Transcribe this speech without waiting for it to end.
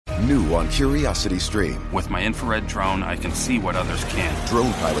New on Curiosity Stream. With my infrared drone, I can see what others can't.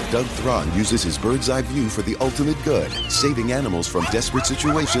 Drone pilot Doug Thron uses his bird's eye view for the ultimate good, saving animals from desperate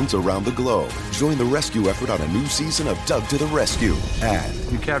situations around the globe. Join the rescue effort on a new season of Doug to the Rescue. And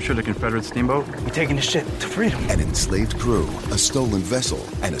You captured a Confederate steamboat? We're taking the ship to freedom. an enslaved crew, a stolen vessel,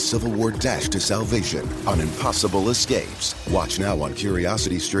 and a Civil War dash to salvation on impossible escapes. Watch now on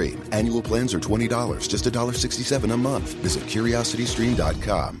Curiosity Stream. Annual plans are $20, just $1.67 a month. Visit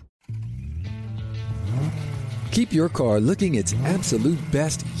curiositystream.com. Keep your car looking its absolute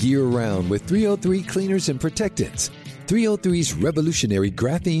best year-round with 303 cleaners and protectants. 303's revolutionary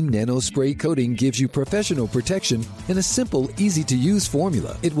graphene nano spray coating gives you professional protection in a simple, easy-to-use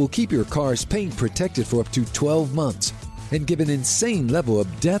formula. It will keep your car's paint protected for up to 12 months and give an insane level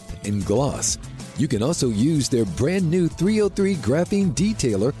of depth and gloss. You can also use their brand new 303 graphene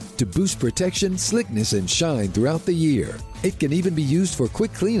detailer to boost protection, slickness, and shine throughout the year. It can even be used for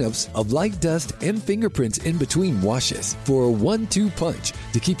quick cleanups of light dust and fingerprints in between washes. For a 1-2 punch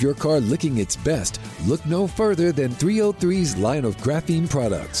to keep your car looking its best, look no further than 303's line of graphene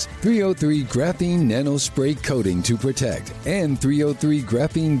products. 303 graphene nano spray coating to protect and 303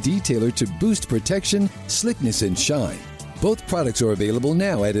 graphene detailer to boost protection, slickness, and shine. Both products are available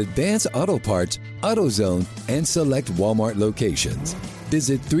now at Advance Auto Parts, AutoZone, and select Walmart locations.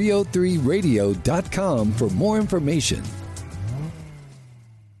 Visit 303radio.com for more information.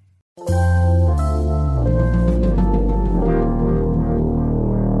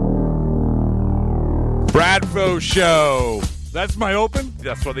 Bradfo Show. That's my open?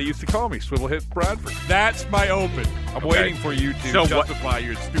 That's what they used to call me, Swivel Hit Bradford. That's my open. I'm waiting for you to justify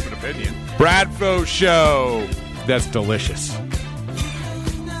your stupid opinion. Bradfo Show. That's delicious.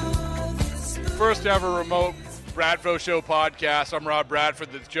 First ever remote Bradfo Show podcast. I'm Rob Bradford.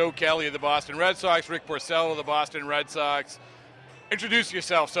 That's Joe Kelly of the Boston Red Sox, Rick Porcello of the Boston Red Sox. Introduce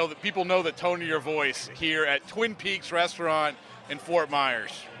yourself so that people know the tone of your voice here at Twin Peaks Restaurant in Fort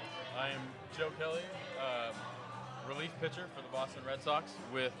Myers. I am Joe Kelly, relief pitcher for the Boston Red Sox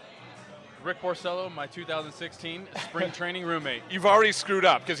with Rick Porcello, my 2016 spring training roommate. You've already screwed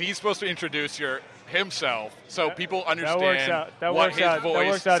up because he's supposed to introduce himself so people understand That what works his out. voice That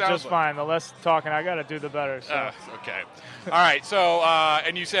works out sounds just like. fine. The less talking I got to do, the better. So. Okay. All right. So,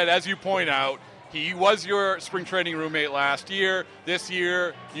 and you said, as you point out, he was your spring training roommate last year. This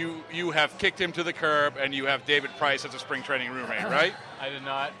year, you have kicked him to the curb, and you have David Price as a spring training roommate, right? I did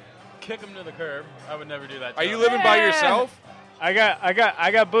not kick him to the curb. I would never do that. Are you living by yourself? I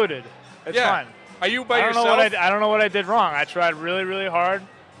got booted. It's fine. Are you by I don't yourself? know I don't know what I did wrong. I tried really, really hard.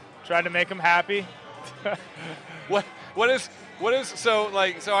 Tried to make him happy. What is so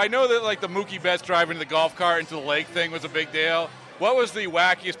I know that like the Mookie Betts driving the golf cart into the lake thing was a big deal. What was the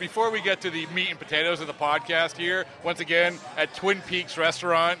wackiest, before we get to the meat and potatoes of the podcast here, once again at Twin Peaks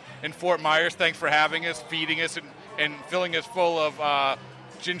Restaurant in Fort Myers, thanks for having us, feeding us, and filling us full of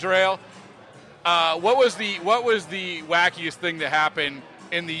ginger ale. What was the wackiest thing that happened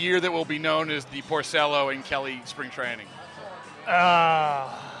in the year that will be known as the Porcello and Kelly spring training?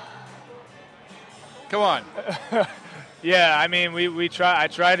 Come on. Yeah, I mean, I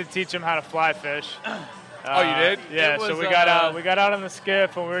tried to teach him how to fly fish. Oh, you did? Yeah, so we got out on the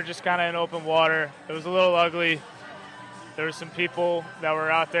skiff, and we were just kind of in open water. It was a little ugly. There were some people that were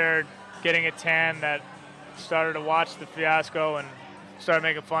out there getting a tan that started to watch the fiasco and started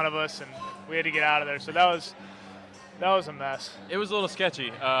making fun of us, and we had to get out of there. So that was a mess. It was a little sketchy.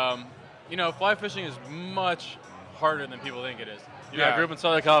 Fly fishing is much harder than people think it is. I grew up in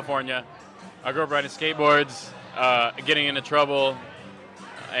Southern California. I grew up riding skateboards, getting into trouble,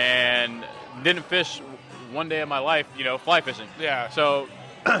 and didn't fish one day of my life, fly fishing. Yeah. So,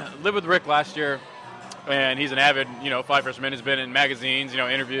 lived with Rick last year, and he's an avid, fly fisherman. He's been in magazines,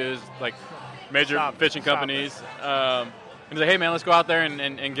 interviews, like major fishing companies. And he's like, hey, man, let's go out there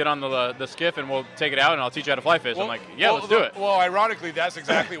and get on the skiff, and we'll take it out, and I'll teach you how to fly fish. I'm like, let's do it. Well, ironically, that's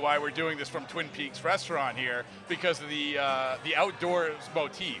exactly why we're doing this from Twin Peaks Restaurant here, because of the outdoors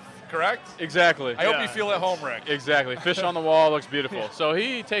motif. Correct? Exactly. I hope you feel at home, Rick. Exactly. Fish on the wall looks beautiful. So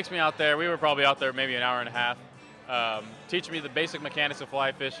he takes me out there. We were probably out there maybe an hour and a half, teaching me the basic mechanics of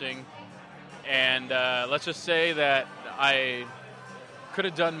fly fishing. And let's just say that I could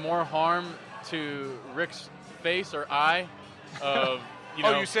have done more harm to Rick's face or eye.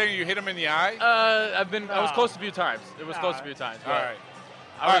 You're saying you hit him in the eye? I was close a few times. It was close a few times. All right.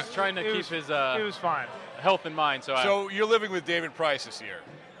 I was trying to keep his he was fine. health in mind. So you're living with David Price this year?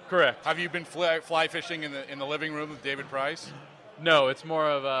 Correct. Have you been fly fishing in the living room with David Price? No, it's more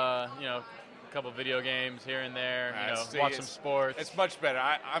of couple video games here and there. Watch some sports. It's much better.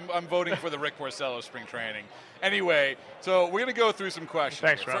 I'm voting for the Rick Porcello spring training. Anyway, so we're going to go through some questions.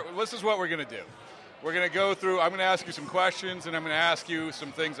 Thanks, Rob. This is what we're going to do. We're going to go through. I'm going to ask you some questions, and I'm going to ask you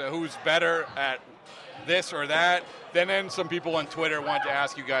some things. Who's better at this or that? Then some people on Twitter want to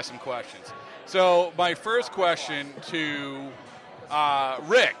ask you guys some questions. So my first question to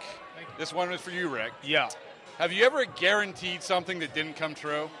Rick. This one is for you, Rick. Yeah. Have you ever guaranteed something that didn't come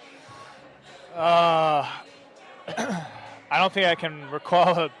true? I don't think I can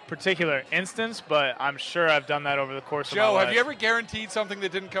recall a particular instance, but I'm sure I've done that over the course of my life. Joe, have you ever guaranteed something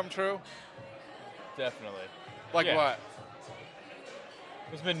that didn't come true? Definitely. Like what?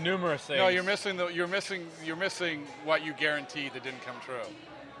 There's been numerous things. No, you're missing what you guaranteed that didn't come true.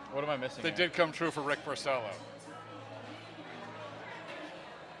 What am I missing? That did come true for Rick Porcello.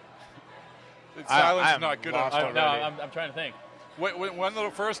 Silence is not good on already. No, I'm trying to think. One of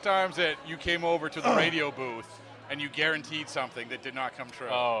the first times that you came over to the radio booth and you guaranteed something that did not come true.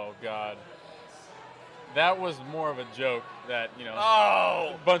 Oh, God. That was more of a joke that,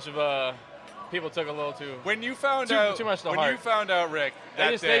 a bunch of people took a little too. When you found out, too much to when heart. you found out, Rick,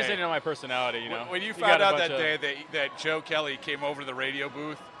 that they day, didn't know my personality, When you found out that day that Joe Kelly came over to the radio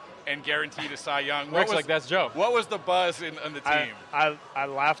booth and guaranteed a Cy Young, Rick's like, that's Joe. What was the buzz on the team? I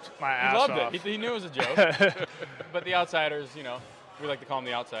laughed my ass off. He loved it. He knew it was a joke. But the outsiders, we like to call them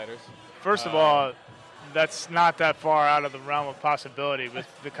the outsiders. First of all, that's not that far out of the realm of possibility with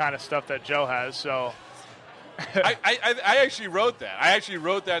the kind of stuff that Joe has. So. I actually wrote that. I actually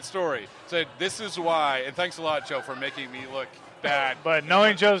wrote that story. Said this is why, and thanks a lot, Joe, for making me look bad. But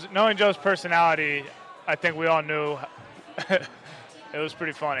knowing Joe's personality, I think we all knew it was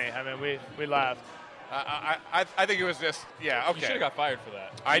pretty funny. I mean, we laughed. I think it was just okay. You should have got fired for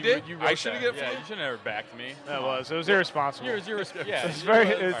that. I did. I should have. Yeah, you should have never backed me. It was irresponsible. It's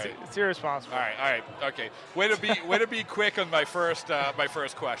it's irresponsible. All right, okay. Way to be quick on my first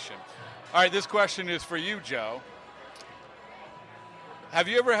question. All right, this question is for you, Joe. Have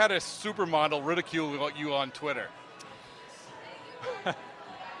you ever had a supermodel ridicule you on Twitter?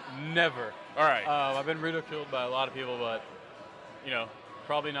 Never. All right. I've been ridiculed by a lot of people, but,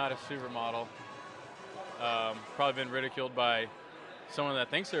 probably not a supermodel. Probably been ridiculed by someone that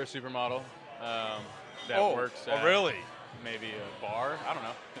thinks they're a supermodel that works at really? Maybe a bar. I don't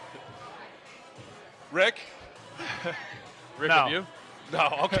know. Rick? No. Have you? No,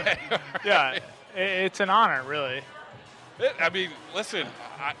 okay. Yeah, it's an honor, really. I mean, listen,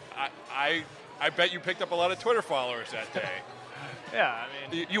 I bet you picked up a lot of Twitter followers that day. Yeah, I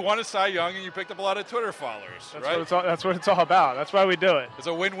mean, you won a Cy Young and you picked up a lot of Twitter followers, right? That's what it's all about. That's why we do it. It's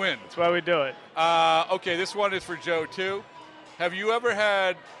a win-win. That's why we do it. Okay, this one is for Joe too. Have you ever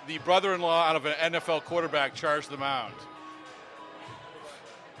had the brother-in-law out of an NFL quarterback charge the mound?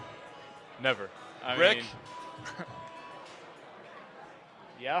 Never. Rick?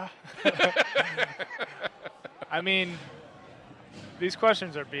 Yeah. I mean, these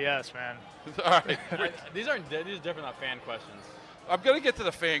questions are BS, man. All right. These are different, not fan questions. I'm going to get to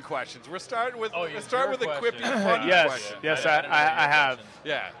the fan questions. We're starting with let's start with a quippy, funny question. Yes, I have.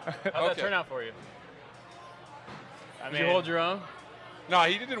 Yeah. How'd that turn out for you? Did you hold your own? No,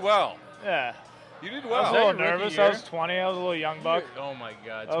 he did well. Yeah. You did I well. was a little nervous. I was 20. I was a little young buck. Oh, my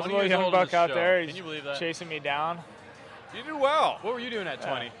God. I was a little young buck out there. Can you believe that? Chasing me down. You did well. What were you doing at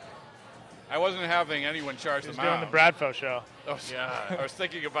 20? I wasn't having anyone charge the mound. Doing the Bradfo show. I was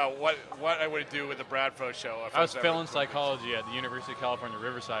thinking about what I would do with the Bradfo show. If I was failing psychology at the University of California,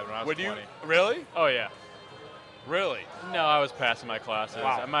 Riverside when I was 20. You? Really? Oh, yeah. Really? No, I was passing my classes.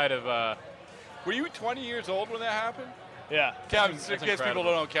 Wow. I might have. Were you 20 years old when that happened? Yeah. Kevin, in case people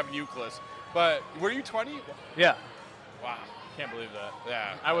don't know Kevin Euclid. But were you 20? Yeah. Wow. Can't believe that.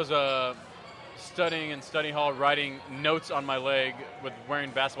 Yeah. I was studying in study hall, writing notes on my leg with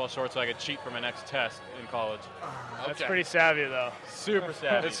wearing basketball shorts so I could cheat for my next test in college. That's pretty savvy, though. Super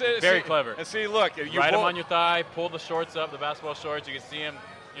savvy. Very clever. And see, look. Write them on your thigh, pull the shorts up, the basketball shorts. You can see them,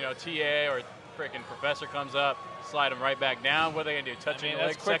 TA or freaking professor comes up, slide them right back down. What are they going to do? Touching your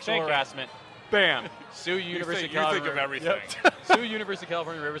leg, sexual harassment. Bam. Sue University of California. You think of everything. Yep. Sue University of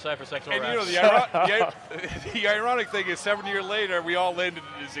California, Riverside for sexual harassment. The ironic thing is 7 years later, we all landed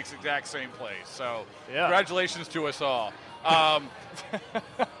in this exact same place. So congratulations to us all.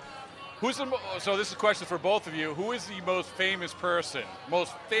 So this is a question for both of you. Who is the most famous person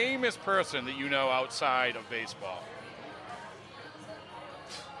that you know outside of baseball?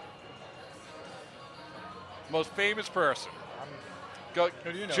 Most famous person. Go,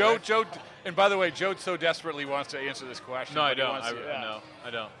 who do you know, Joe. Rick? Joe. And by the way, Joe so desperately wants to answer this question. No, I don't. No,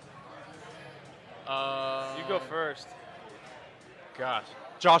 I don't. You go first. Gosh,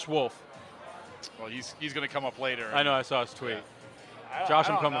 Josh Wolf. Well, he's going to come up later. I know. I saw his tweet. Yeah. Josh, I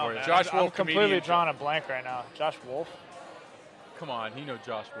I'm don't coming know, for you. man. Josh I'm Wolf, completely comedian. drawing a blank right now. Josh Wolf. Come on, you know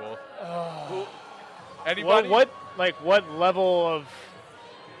Josh Wolf. Anybody? What level of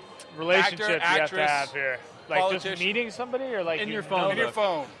relationship Actor, do you have to actress, have here? Like just politician? meeting somebody or like In you your know phone In your them?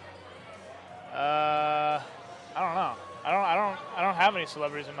 phone. I don't know. I don't have any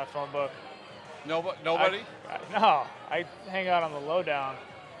celebrities in my phone book. Nobody? No, I hang out on the lowdown.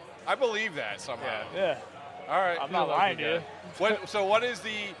 I believe that somehow. Yeah, All right. I'm not lying to you. So what is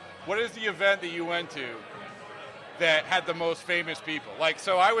the event that you went to that had the most famous people? Like,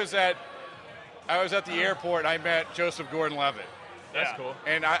 so I was at the airport and I met Joseph Gordon-Levitt. That's cool.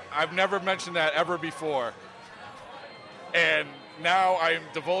 And I've never mentioned that ever before. And now I'm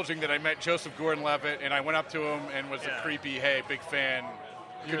divulging that I met Joseph Gordon-Levitt and I went up to him and was a creepy, hey, big fan,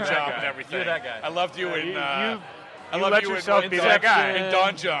 good You're that job guy. and everything. You're that guy. I loved you in I you love let you yourself in, be Don- that guy. in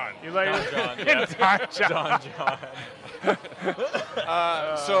Don John. You let Don John. Yeah. Don John.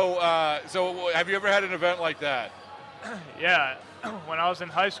 So have you ever had an event like that? Yeah, when I was in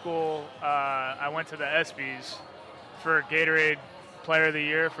high school, I went to the ESPYs for Gatorade Player of the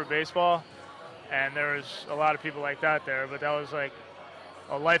Year for baseball, and there was a lot of people like that there, but that was like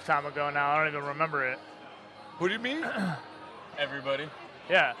a lifetime ago now. I don't even remember it. Who do you mean? Everybody.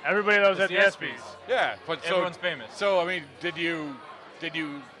 Yeah, everybody that was It's at the the ESPYs. Yeah, but Everyone's famous. So I mean, did you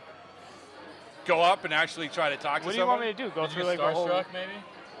go up and actually try to talk to What do you someone? want me to do? Go Did you through get like a whole? starstruck, maybe?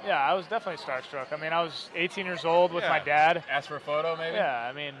 Yeah, I was definitely starstruck. I mean, I was 18 years old with Yeah. my dad. Ask for a photo, maybe? Yeah,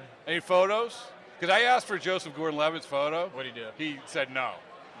 I mean, Any photos? Because I asked for Joseph Gordon-Levitt's photo. What'd he do? He said no.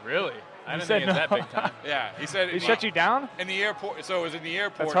 Really? I didn't said think it's that no. big time. Yeah, he said he shut you down? in the airport. So it was in the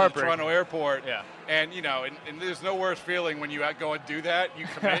airport, That's in the heartbreaking. Toronto airport. Yeah. And you know, and there's no worse feeling when you go and do that. You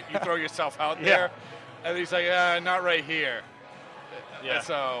commit, you throw yourself out Yeah. there, and he's like, not right here. Yeah. And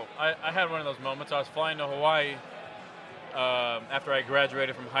so I had one of those moments. I was flying to Hawaii after I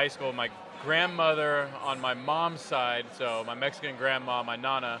graduated from high school. My grandmother on my mom's side, so my Mexican grandma, my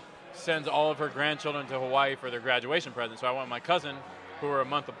Nana, sends all of her grandchildren to Hawaii for their graduation present. So I went with my cousin, who were a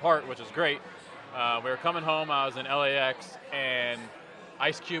month apart, which is great. We were coming home. I was in LAX, and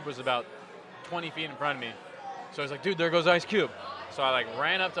Ice Cube was about 20 feet in front of me. So I was like, dude, there goes Ice Cube. So I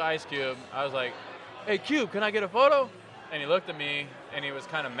ran up to Ice Cube. I was like, hey, Cube, can I get a photo? And he looked at me, and he was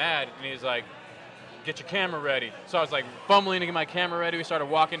kind of mad, and he's like, get your camera ready. So I was like fumbling to get my camera ready. We started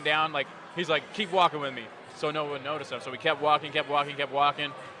walking down. Like, he's like, keep walking with me, so no one would notice him. So we kept walking,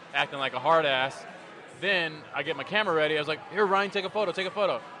 acting like a hard ass. Then I get my camera ready. I was like, here, Ryan, take a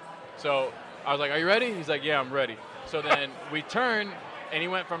photo. So I was like, are you ready? He's like, yeah, I'm ready. So then we turned, and he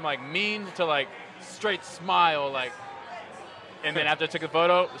went from like mean to like straight smile, like. And then after I took the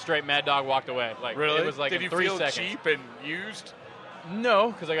photo, straight Mad Dog walked away. Like, really, it was like did in you 3 feel seconds. cheap and used?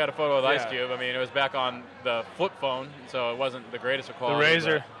 No, because I got a photo with Ice Yeah. Cube. I mean, it was back on the flip phone, so it wasn't the greatest of quality.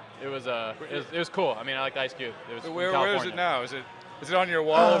 Razor. but it was cool. I mean, I liked Ice Cube. It was Where California. is it now? Is it on your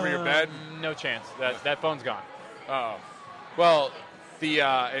wall over your bed? No chance. That phone's gone. Oh, well,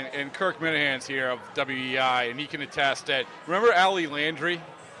 and Kirk Minahan's here of WEI, and he can attest that. Remember Allie Landry?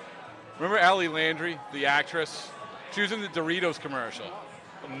 Remember Allie Landry, the actress? She was in the Doritos commercial.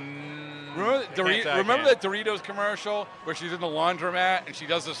 Remember that Doritos commercial where she's in the laundromat and she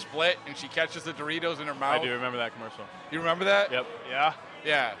does a split and she catches the Doritos in her mouth? I do remember that commercial. You remember that? Yep. yeah.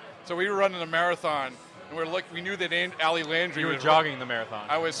 Yeah. So we were running a marathon, and we knew that Allie Landry. You were was jogging the marathon.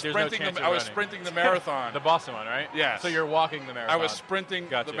 I was There's no sprinting. chance I you're was running. sprinting the marathon. The Boston one, right? Yes. So you're walking the marathon. I was sprinting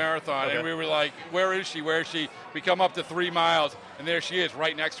Gotcha. the marathon, Okay. and we were like, "Where is she? Where is she?" We come up to 3 miles, and there she is,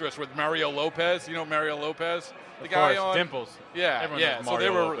 right next to us with Mario Lopez. You know Mario Lopez, the Of guy course, on Dimples. Yeah, Everyone yeah. knows So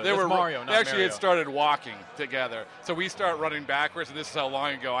Mario Lopez. It's Mario, not they actually Mario. had started walking together. So we start running backwards, and this is how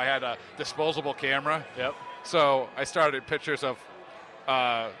long ago I had a disposable camera. Yep. So I started pictures of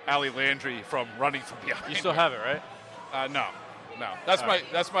Allie Landry from running from behind. You still have it, right? No. That's All my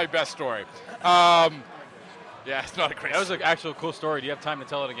that's my best story. Yeah, it's not a great. That was an actual cool story. Do you have time to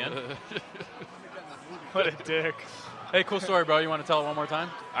tell it again? What a dick. Hey, cool story, bro. You want to tell it one more time?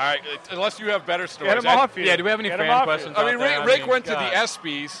 All right, unless you have better stories. Get him off you. Yeah, do we have any Get him fan off you. questions? I mean, out there? Rick went to God. the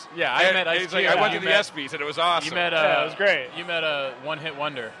ESPYs. Yeah, I and met Ice he's like, Cube. I went You to the met- ESPYs, and it was awesome. You met Yeah, it was great. You met a one-hit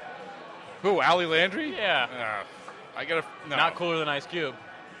wonder. Who? Allie Landry? Yeah. I gotta. No. Not cooler than Ice Cube.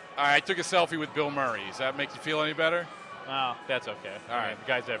 All right, I took a selfie with Bill Murray. Does that make you feel any better? Wow. That's okay. All right. The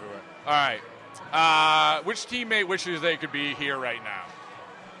guy's everywhere. All right. Which teammate wishes they could be here right now?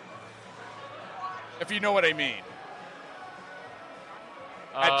 If you know what I mean.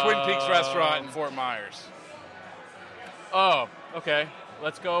 At Twin Peaks Restaurant in Fort Myers. Oh, okay.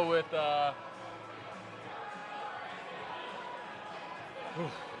 Let's go with.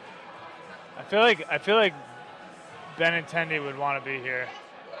 I feel like Benintendi would want to be here.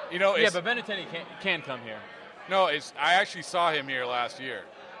 You know, yeah, but Benintendi can come here. No, I actually saw him here last year.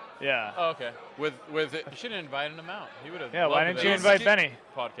 Yeah. Oh, okay. With it. You should have invited him out. He would have. Yeah. Why didn't you invite Benny?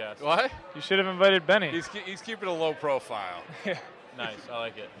 Podcast. What? You should have invited Benny. He's keeping a low profile. Nice. I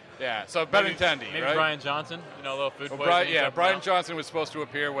like it. Yeah. So Benintendi, maybe right? Brian Johnson. You know, a little food poisoning. Brian Johnson was supposed to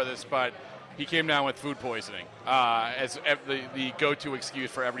appear with us, but he came down with food poisoning as the go-to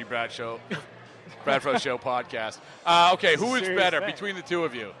excuse for every Bradfro Show podcast. Okay, who is better between the two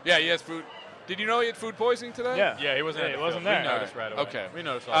of you? Yeah, he has food. Did you know he had food poisoning today? Yeah, he wasn't. He wasn't there. We noticed right away. Okay, we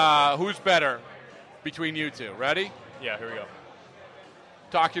noticed. Who's better between you two? Ready? Yeah, here we go.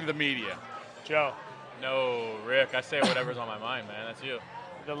 Talking to the media. Joe. No, Rick. I say whatever's on my mind, man. That's you.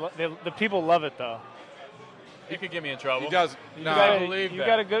 The people love it though. He could get me in trouble. He does. You've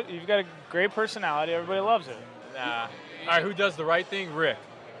got a great personality. Everybody loves it. Nah. All right, who does the right thing? Rick.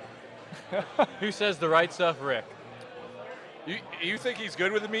 Who says the right stuff? Rick. You think he's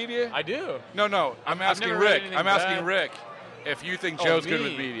good with the media? I do. No. I'm asking Rick. I'm asking Rick if you think Joe's good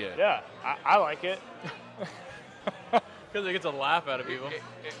with media. Yeah, I like it. Because it gets a laugh out of people.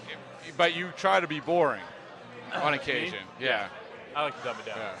 But you try to be boring on occasion. Yeah. I like to dumb it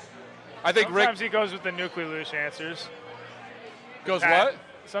down. Yeah. I think Sometimes he goes with the nuclear answers. Goes what?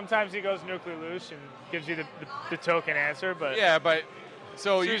 Sometimes he goes nuclear and gives you the token answer, but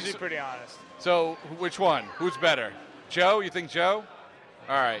so it's usually pretty honest. So which one? Who's better? Joe? You think Joe?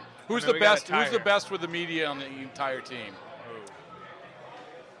 All right. Who's the best? Who's the best with the media on the entire team?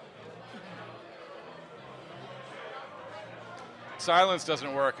 Silence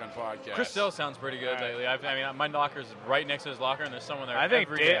doesn't work on podcasts. Chris Hill sounds pretty good lately. I mean, my locker's right next to his locker, and there's someone there. I think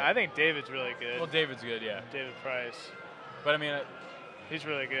David's really good. Well, David's good, yeah. David Price. But I mean, he's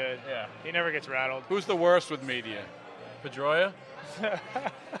really good. Yeah. He never gets rattled. Who's the worst with media? Pedroia?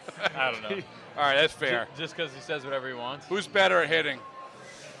 I don't know. All right, that's fair. Just because he says whatever he wants. Who's better at hitting?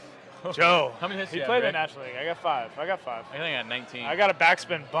 Joe. How many hits? He played the National League. I got 5. I think I got 19. I got a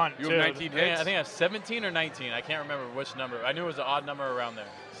backspin bunt, You too. have 19 hits? I think I have 17 or 19. I can't remember which number. I knew it was an odd number around there.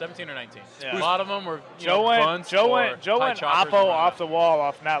 17 or 19. Yeah. A lot of them were Joe went Oppo off the wall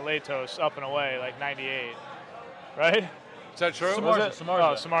off Matt Latos up and away like 98. Right? Is that true? Samardzija.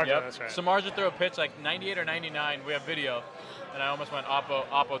 Oh, Samardzija, Yep. that's right. Samardzija threw a pitch like 98 or 99. We have video. And I almost went Oppo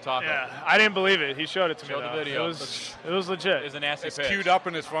taco. Yeah, I didn't believe it. He showed it to me. Showed the video. It was legit. It's a nasty It's pitch. queued up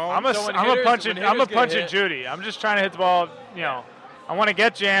in his phone. I'm a punching Judy. I'm just trying to hit the ball. You know, I want to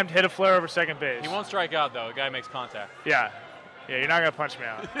get jammed, hit a flare over second base. He won't strike out though. The guy makes contact. Yeah, you're not gonna punch me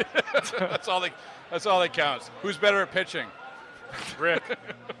out. That's all that counts. Who's better at pitching? Rick.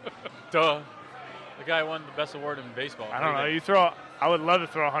 Duh. The guy won the best award in baseball. I don't know. I would love to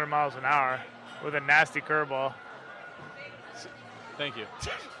throw 100 miles an hour with a nasty curveball. Thank you.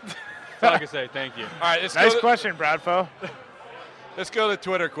 That's all I can say. Thank you. All right, nice question, Bradfo. Let's go to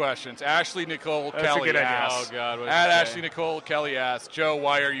Twitter questions. Ashley Nicole That's Kelly a good idea. asks. Oh, God. At Ashley Nicole Kelly asks, Joe,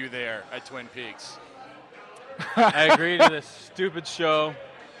 why are you there at Twin Peaks? I agree to this stupid show.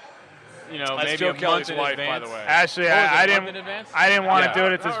 You know, That's maybe Joe a Kelly's month in wife, advance. by the way. Ashley, I didn't want to do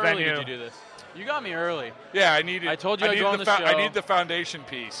it at this How venue. early did you do this? You got me early. Yeah, I needed. I told you I'd needed go on the show. I need the foundation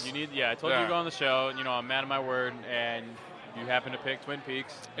piece. I told you to go on the show. You know, I'm man of my word, and you happen to pick Twin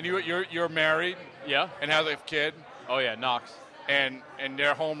Peaks. And you're married. Yeah. And have a kid. Oh yeah, Knox. And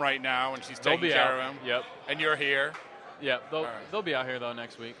they're home right now, and she's taking care of him. Yep. And you're here. Yep. They'll be out here though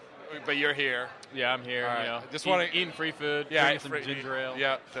next week. But you're here. Yeah, I'm here. All right. You know, just eating free food. Yeah, drinking some ginger ale.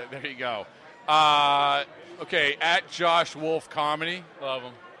 Yeah, there you go. Okay, at Josh Wolf Comedy. Love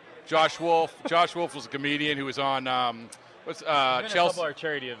him. Josh Wolf was a comedian who was on Chelsea. Chelsea. A couple of our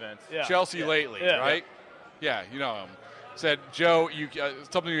charity events. Yeah. Chelsea lately, right? Yeah, you know him. Said, Joe, you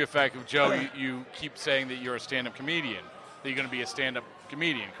something to the effect of, Joe, you keep saying that you're a stand-up comedian, that you're going to be a stand-up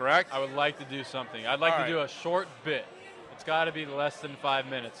comedian, correct? I would like to do something. I'd like to do a short bit. It's got to be less than 5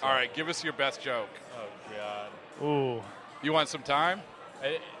 minutes. All right, give us your best joke. Oh, God. Ooh. You want some time?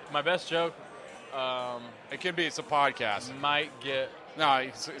 My best joke. It can be. It's a podcast. Might get. No,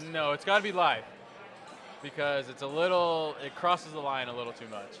 it's got to be live. Because it crosses the line a little too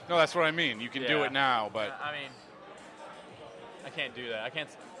much. No, that's what I mean. You can do it now, but. I mean, I can't do that.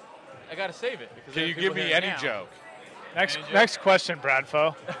 I got to save it. Because can you give me any joke? Next question,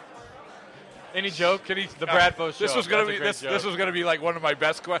 Bradfo. Any joke? Can he? The Bradfo show. This was going to be this was going to be like one of my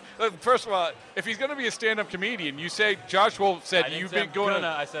best questions. First of all, if he's going to be a stand-up comedian, you say Josh Wolf said you've been going.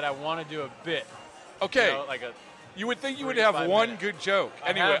 I said I want to do a bit. Okay. You know, like a. You would think you would have one good joke.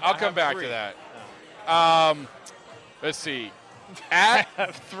 Anyway, I'll come back to that. Oh. Let's see. At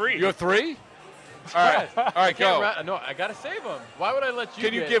 3. You have 3? All right, go. No, I gotta save them. Why would I let you?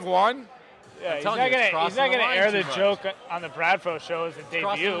 Can you give one? Yeah, he's telling not you, it's gonna crossing the line air the too much. joke on the Bradfo show as a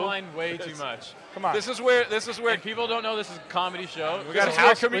Crossing the debut. line way too much. Come on. This is where And people don't know this is a comedy show. we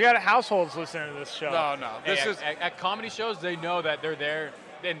got households listening to this show. No. This is at comedy shows. They know that they're there,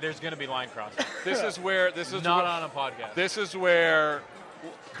 and there's going to be line crossing. this is Not on a podcast. This is where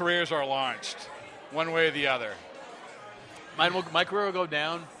careers are launched, one way or the other. My career will go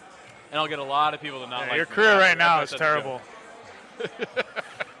down, and I'll get a lot of people to not like your me. career right now That's is such a terrible. joke.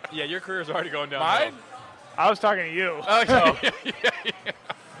 Yeah, your career is already going down. Mine? I was talking to you. Okay.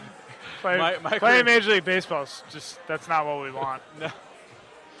 Playing My career- Major League Baseball is just that's not what we want. No.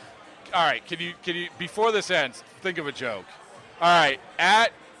 All right. Can you before this ends, think of a joke. All right.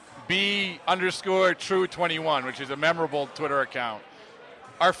 At B_True21, which is a memorable Twitter account.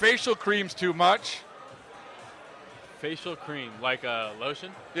 Are facial creams too much? Facial cream, like a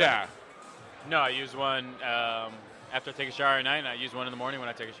lotion? Yeah. No, I use one after I take a shower at night, and I use one in the morning when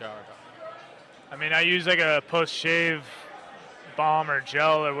I take a shower. I mean, I use like a post-shave balm or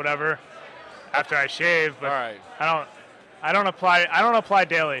gel or whatever after I shave, but All right. I don't apply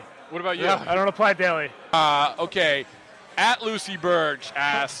daily. What about you? I don't apply daily. Okay. At Lucy Burge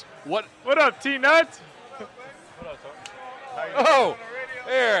asks, what up, T-Nut? Oh,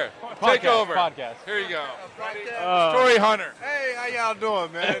 here. Take over. Podcast. Here you go. Oh. Tory Hunter. Hey, how y'all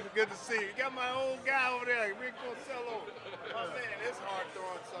doing, man? Good to see you. You got my old guy over there, Rick Porcello. Oh, man, it's hard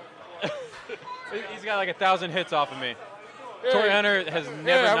throwing something. He's got like 1,000 hits off of me. Here. Tory Hunter has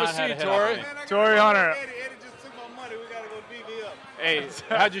never have a not had seat, a hit Tory. off of me. Man, I got Tory Hunter. Eddie just took my money. We got to go DV up. Hey,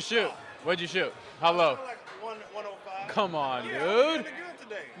 how'd you shoot? What'd you shoot? How low? Like 105. Come on, Yeah, I'm dude. really good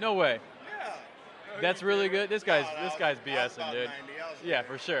today. No way. Yeah. That's really good. This guy's I was BSing, about dude. 90. I was Yeah,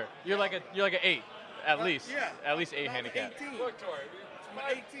 for sure. You're like an 8, at least. Yeah. At least 8 No, I'm handicap. 18. Look, Tory. I'm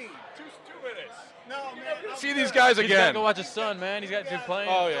 18. 2 minutes. No, man. I'm See good. these guys He's got to again. go watch his son, man. He's got to playing.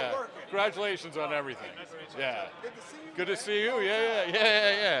 Oh, yeah. Congratulations on everything. Yeah. Good to see you. Good to see you.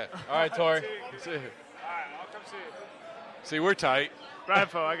 Yeah. All right, Tory. See, All right, I'll come see you. see, we're tight.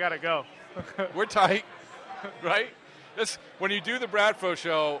 Bradfo, I gotta go. We're tight, right? That's when you do the Bradfo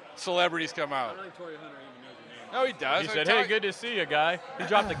show, celebrities come out. think Tory Hunter even knows your name. No, he does. He said, hey, good to see you, guy. He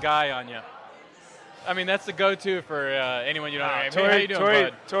dropped a guy on you. I mean, that's the go-to for anyone you don't know. Hey, how you doing,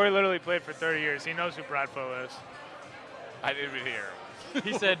 bud? Tory literally played for 30 years. He knows who Bradfo is. I didn't even hear him.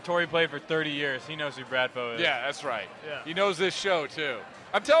 He said Tory played for 30 years. He knows who Bradfo is. Yeah, that's right. Yeah. He knows this show, too.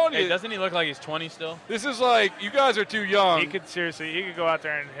 I'm telling Hey, you, doesn't he look like he's 20 still? this is like, you guys are too young. He could go out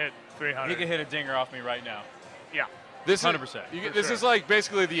there and hit 300. He could hit a dinger off me right now. Yeah. This 100%. Is, this is like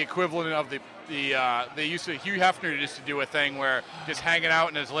basically the equivalent of they used to, Hugh Hefner used to do a thing where just hanging out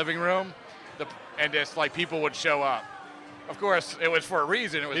in his living room, and just like people would show up. Of course, it was for a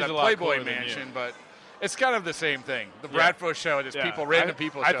reason. It was He's at a lot Playboy cooler than Mansion, you. but it's kind of the same thing. The Yeah. Bradfo show, just Yeah. random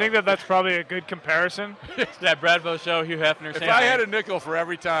people show I think up. that's probably a good comparison. That Bradfo show, Hugh Hefner. If I had a nickel for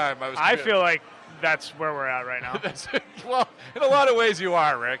every time, I good. feel like that's where we're at right now. Well, in a lot of ways you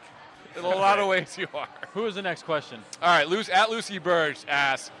are, Rick. In a lot of ways you are. Who is the next question? All right, at Lucy Burge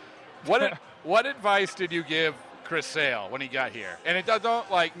asks, what advice did you give Chris Sale when he got here? And it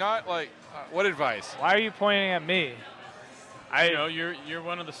what advice? Why are you pointing at me? You're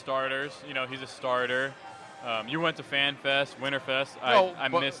one of the starters. You know, he's a starter. You went to Fan Fest, Winterfest. No, I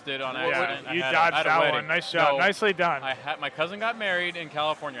but- missed it on Yeah, accident. You I dodged had a that wedding. one. Nice job. No, Nicely done. my cousin got married in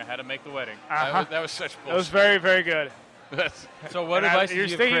California. I had to make the wedding. Uh-huh. That was such That was bullshit. very, very good. So what And advice did you're you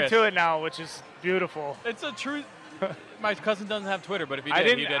give sticking Chris? to it now, which is beautiful. It's a truth. My cousin doesn't have Twitter, but if he did, I he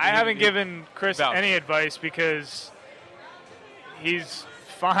didn't. did. I haven't given Chris vouch. any advice because he's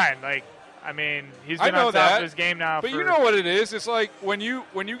fine. Like, I mean, he's I been know on top that, of his game now. But for, you know what it is? It's like when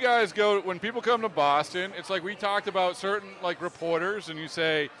people come to Boston, it's like we talked about certain like reporters, and you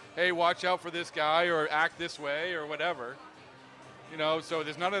say, "Hey, watch out for this guy," or "Act this way," or whatever. You know, so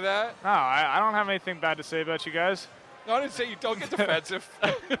there's none of that. No, I don't have anything bad to say about you guys. No, I didn't say you don't get defensive.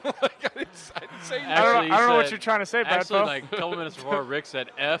 I didn't say you Actually, I don't know what said- you're trying to say, Actually, Bradfo. like a couple minutes before, Rick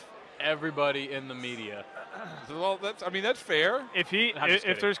said, "F everybody in the media." Well, that's fair. If I'm just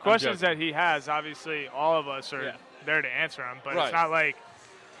kidding. there's I'm questions joking. that he has, obviously all of us are Yeah. there to answer them. But Right. it's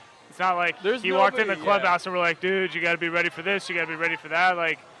not like There's he walked in the nobody- clubhouse and we're like, dude, you got to be ready for this, you got to be ready for that.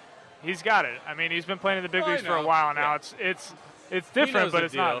 Like, he's got it. I mean, he's been playing in the big Oh, I leagues for a know. while now. Yeah. It's different, knows but the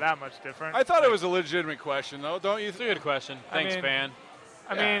it's deal. not that much different. I thought it was a legitimate question, though. Don't you? It's a good question. I Thanks, mean, fan.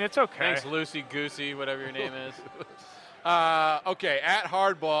 I yeah. mean, it's okay. Thanks, Lucy Goosey, whatever your name is. Okay, at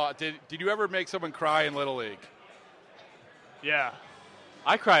Hardball, did you ever make someone cry in Little League? Yeah.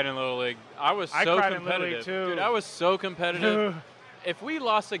 I cried in Little League. I was I so cried in Little competitive. League, too. Dude, I was so competitive. If we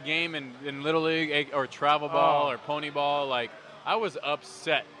lost a game in Little League or travel ball or pony ball, like I was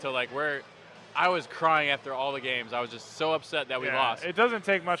upset to like where I was crying after all the games. I was just so upset that we lost. It doesn't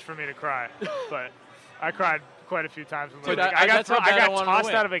take much for me to cry, but I cried quite a few times. Dude, I got I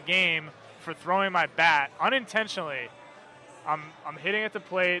tossed out of a game for throwing my bat unintentionally. I'm hitting at the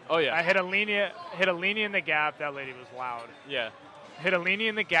plate. Oh yeah. I hit a linea in the gap. That lady was loud. Yeah. Hit a linea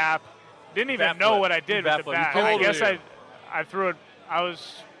in the gap. Didn't even Bat know flip. what I did Bat with the flip. bat. How I old guess were you? I threw it. I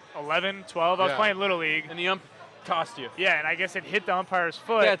was 11, 12. I was playing Little League. And the ump tossed you. Yeah, and I guess it hit the umpire's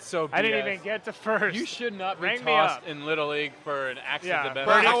foot. That's so BS. I didn't even get to first. You should not be Rang me tossed up. in Little League for an accident.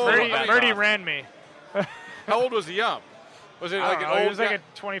 Yeah, Birdie ran me. How old was the ump? Was it I like don't an know, old He was like guy?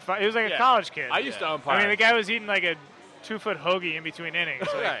 a 25. He was like Yeah. a college kid. I used to umpire. I mean, the guy was eating like a 2-foot hoagie in between innings.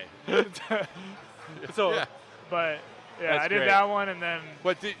 Like, So, Yeah. But yeah, That's I did great. that one, and then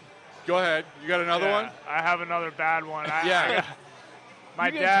Go ahead. You got another yeah, one? I have another bad one. Yeah. My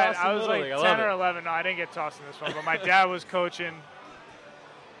You get dad, tossed in I was Little like League. I 10 love or it. 11. No, I didn't get tossed in this one, but my dad was coaching,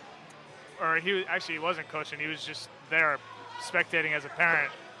 or he wasn't coaching. He was just there spectating as a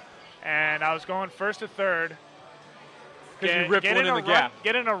parent. And I was going first to third. Because you ripped one in the gap.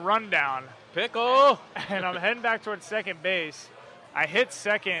 Getting a rundown. Pickle. And I'm heading back towards second base. I hit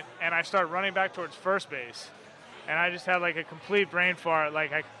second, and I start running back towards first base. And I just had like a complete brain fart.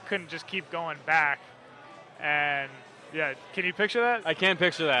 Like I couldn't just keep going back. And yeah, can you picture that? I can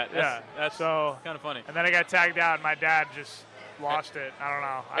picture that. That's so kind of funny. And then I got tagged out, and my dad just lost it. I don't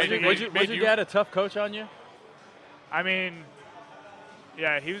know. I think Was your dad a tough coach on you? I mean,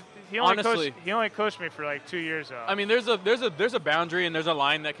 yeah, he only Honestly. coached me for like 2 years though. I mean, there's a boundary and there's a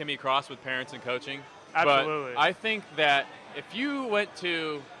line that can be crossed with parents and coaching. Absolutely. But I think that if you went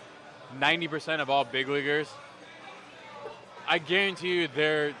to 90% of all big leaguers, I guarantee you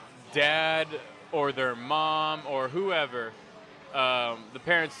their dad or their mom or whoever, the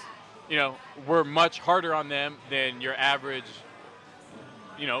parents, were much harder on them than your average,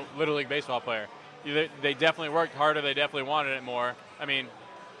 Little League baseball player. They definitely worked harder. They definitely wanted it more. I mean,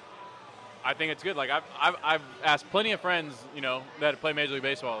 I think it's good. Like I've asked plenty of friends, that play Major League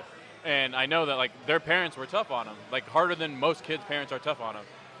Baseball, and I know that like their parents were tough on them, like harder than most kids' parents are tough on them.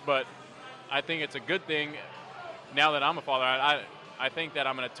 But I think it's a good thing. Now that I'm a father, I think that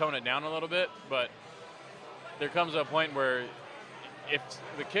I'm going to tone it down a little bit. But there comes a point where if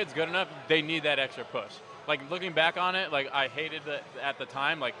the kid's good enough, they need that extra push. Like looking back on it, like I hated that at the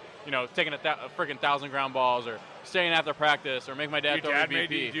time, like taking a freaking 1,000 ground balls or staying after practice or make my dad throw me Your dad BP.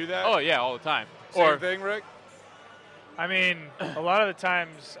 made you do that? Oh yeah, all the time. Same thing, Rick? I mean, a lot of the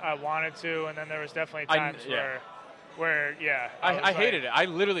times I wanted to, and then there was definitely times where I hated it. I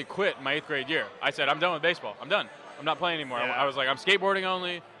literally quit my 8th grade year. I said, I'm done with baseball. I'm done. I'm not playing anymore. Yeah. I was like, I'm skateboarding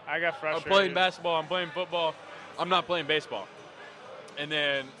only. I got I'm frustrated. playing basketball. I'm playing football. I'm not playing baseball. And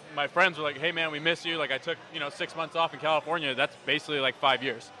then my friends were like, hey, man, we miss you. Like I took, 6 months off in California. That's basically like 5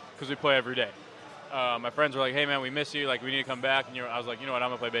 years because we play every day. My friends were like, hey, man, we miss you. Like we need to come back. And I was like, you know what, I'm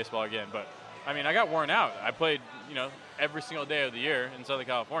going to play baseball again. But, I mean, I got worn out. I played, every single day of the year in Southern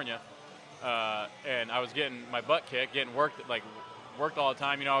California. And I was getting my butt kicked, getting worked all the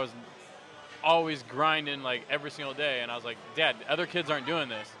time. I was always grinding like every single day. And I was like, Dad, other kids aren't doing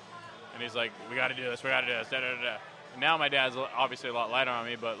this. And he's like, we got to do this. We got to do this. Da, da, da, da. Now my dad's obviously a lot lighter on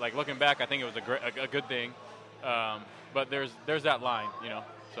me, but like looking back, I think it was a good thing. But there's that line,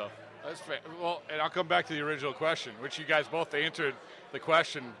 So That's fair. Well, and I'll come back to the original question, which you guys both answered the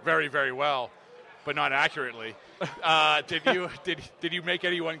question very, very well, but not accurately. Did you make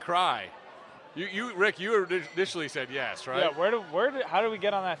anyone cry? You Rick, you initially said yes, right? Yeah. How did we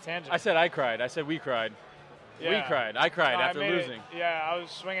get on that tangent? I said I cried. I said we cried. Yeah. We cried. I cried after losing. I was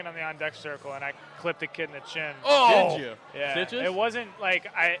swinging on the on-deck circle, and I clipped a kid in the chin. Oh! Did you? Yeah. Stitches? It wasn't like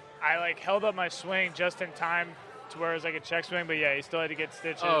I like held up my swing just in time to where it was like a check swing, but yeah, he still had to get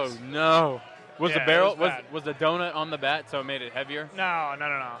stitches. Oh, no. Was the barrel, was the donut on the bat so it made it heavier? No. Oh,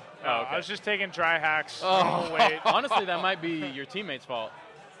 okay. I was just taking dry hacks. Oh, Weight. Honestly, that might be your teammate's fault.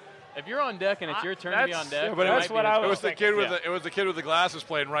 If you're on deck and it's your turn to be on deck, yeah, but that's what I was It was the thinking. kid with the kid with the glasses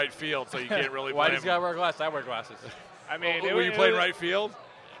playing right field, so you can't really. Why blame does he gotta wear glasses? I wear glasses. I mean, were you playing right field?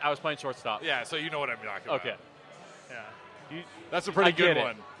 I was playing shortstop. Yeah, so you know what I'm talking about. Okay. Yeah. That's a pretty I get good it.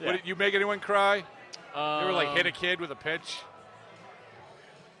 one. Yeah. Did you make anyone cry? You ever like hit a kid with a pitch?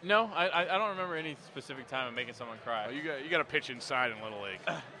 No, I don't remember any specific time of making someone cry. Oh, you got a pitch inside in Little League.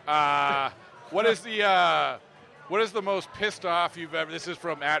 What is the most pissed off you've ever? This is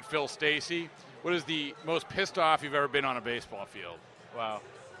from @PhilStacy. What is the most pissed off you've ever been on a baseball field? Wow.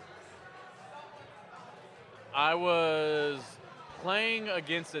 I was playing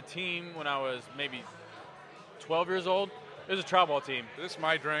against a team when I was maybe 12 years old. It was a travel ball team. Is this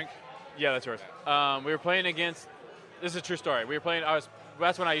my drink? Yeah, that's yours. We were playing against. This is a true story. We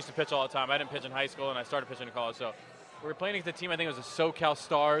that's when I used to pitch all the time. I didn't pitch in high school, and I started pitching in college. So we were playing against a team, I think it was the SoCal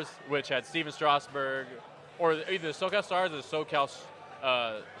Stars, which had Steven Strasburg, or either the SoCal Stars or the SoCal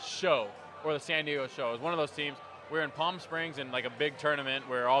Show, or the San Diego Show. It was one of those teams. We were in Palm Springs in like a big tournament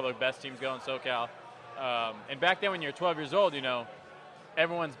where all the best teams go in SoCal. And back then when you're 12 years old, you know,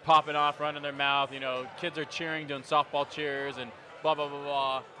 everyone's popping off, running their mouth. You know, kids are cheering, doing softball cheers and blah, blah, blah,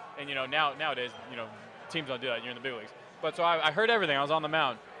 blah. And, you know, nowadays, you know, teams don't do that. You're in the big leagues. But so I heard everything. I was on the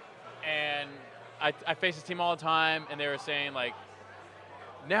mound. And I faced this team all the time, and they were saying, like,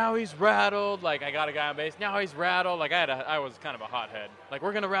 now he's rattled. Like, I got a guy on base. Now he's rattled. Like, I was kind of a hothead. Like,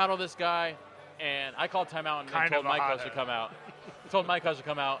 we're going to rattle this guy. And I called timeout and told Mike Hus to come out. Told Mike Hus to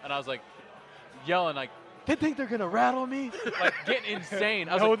come out, and I was like yelling, like, they think they're going to rattle me? Like, getting insane.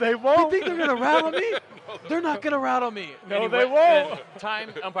 I was like, they won't. They think they're going to rattle me? They're not going to rattle me. No, they won't.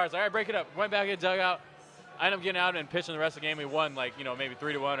 Time, umpire's like, all right, break it up. Went back in the dugout. I ended up getting out and pitching the rest of the game. We won, like, you know, maybe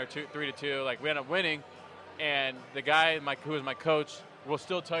 3-1 or 3-2. Like, we ended up winning. And the guy who was my coach will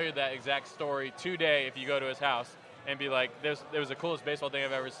still tell you that exact story today if you go to his house and be like, it was the coolest baseball thing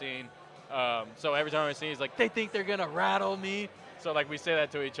I've ever seen. So every time I see, he's like, they think they're gonna rattle me. So like we say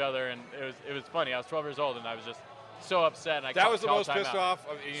that to each other, and it was funny. I was 12 years old, and I was just so upset. And that was the most pissed off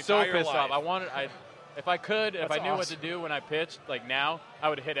of your so entire pissed life. off. If I knew what to do when I pitched, like now, I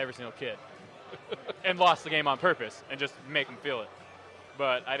would have hit every single kid, and lost the game on purpose, and just make them feel it.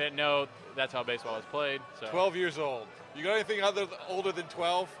 But I didn't know that's how baseball was played. So 12 years old. You got anything older than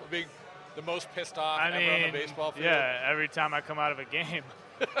 12? Being the most pissed off ever on the baseball field? Yeah, every time I come out of a game.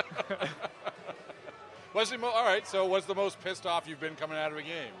 All right, so what's the most pissed off you've been coming out of a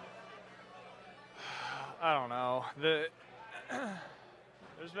game? I don't know. There's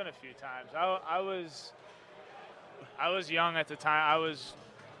been a few times. I was young at the time. I was,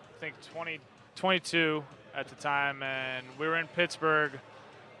 I think, 22 at the time, and we were in Pittsburgh,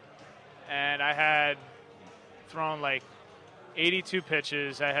 and I had thrown like 82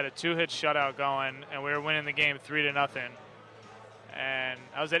 pitches. I had a 2-hit shutout going, and we were winning the game 3-0. And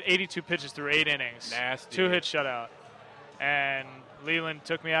I was at 82 pitches through 8 innings. Nasty. 2-hit shutout. And Leland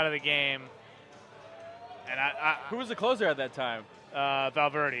took me out of the game. And who was the closer at that time?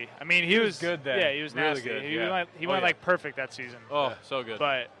 Valverde. I mean, he was good then. Yeah, he was really nasty. good. He went like perfect that season. Oh, so good.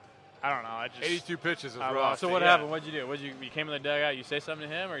 But I don't know. 82 pitches is I rough. So what happened? What'd you do? You came in the dugout? You say something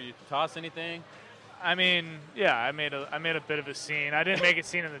to him, or you toss anything? I mean, yeah, I made a bit of a scene. I didn't make a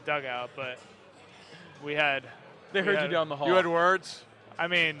scene in the dugout, but we had. They heard you down the hall. You had words? I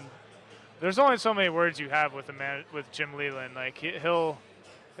mean, there's only so many words you have with with Jim Leland. Like he'll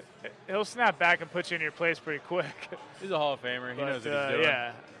snap back and put you in your place pretty quick. He's a Hall of Famer. He knows what he's doing.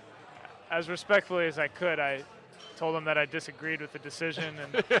 Yeah. As respectfully as I could, I told him that I disagreed with the decision.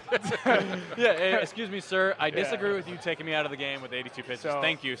 And yeah, excuse me, sir. I disagree with you taking me out of the game with 82 pitches. So,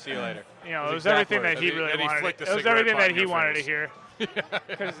 Thank you. See you later. You know, it was everything that he really wanted. It was everything that he wanted to hear.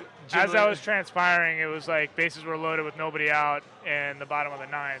 Because as I was transpiring, it was like bases were loaded with nobody out in the bottom of the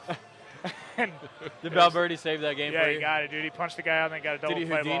ninth. And did Valverde save that game for you? Yeah, he got it, dude. He punched the guy out and then got a double play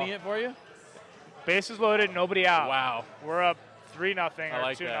ball. Did he Houdini it for you? Bases loaded, nobody out. Wow. We're up 3-0 or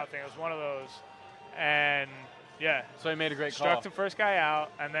 2-0. It was one of those. And, yeah. So he made a great call. Struck the first guy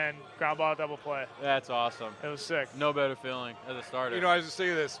out and then ground ball double play. That's awesome. It was sick. No better feeling as a starter. You know, I was just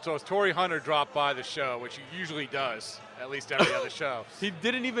thinking this. So Torrey Hunter dropped by the show, which he usually does, at least every other show. He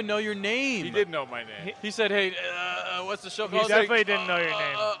didn't even know your name. He did know my name. He said, hey, what's the show called? He definitely didn't know your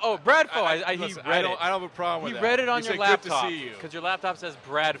name. Bradfo. Listen, He read it. I don't have a problem with he that. read it on He your said, laptop. Good to see you. Because your laptop says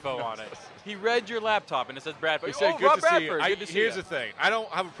Bradfo on it. He read your laptop and it says Bradfo. He said, Rob good to see you. Bradford, good to see Here's you. the thing. I don't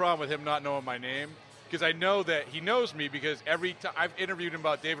have a problem with him not knowing my name because I know that he knows me because every time I've interviewed him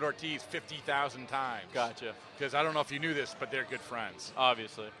about David Ortiz 50,000 times. Gotcha. Because I don't know if you knew this, but they're good friends.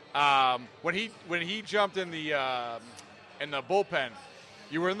 Obviously. When he jumped in the bullpen,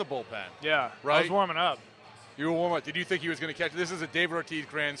 you were in the bullpen. Yeah, right? I was warming up. You were warming up. Did you think he was going to catch it? This is a David Ortiz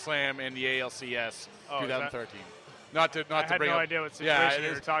Grand Slam in the ALCS 2013. Not to I had bring no up, idea what situation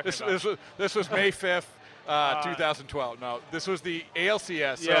you were talking about. This was May 5th, 2012. No, this was the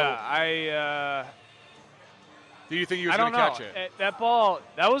ALCS. So Yeah, do you think he was going to catch it? That ball,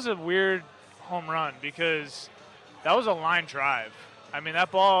 that was a weird home run because that was a line drive. I mean,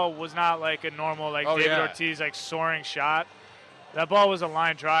 that ball was not like a normal David Ortiz soaring shot. That ball was a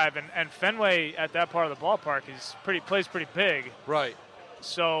line drive, and Fenway at that part of the ballpark plays pretty big. Right.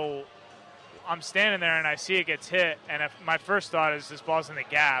 So I'm standing there and I see it gets hit, and my first thought is this ball's in the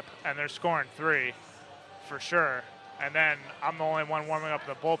gap, and they're scoring 3 for sure. And then I'm the only one warming up in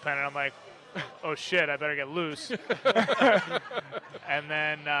the bullpen, and I'm like, oh shit, I better get loose. And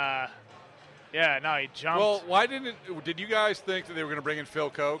then Yeah, no, he jumped. Well, did you guys think that they were going to bring in Phil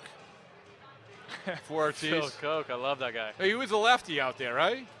Koch for Ortiz? Phil Koch, I love that guy. Hey, he was a lefty out there,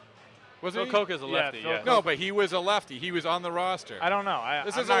 right? Phil Koch is a lefty, yeah. No, but he was a lefty. He was on the roster. I don't know.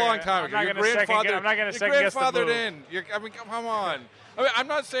 This is a long time ago. Your grandfather. I'm not going to second guess the move. In. I mean, come on. I mean, I'm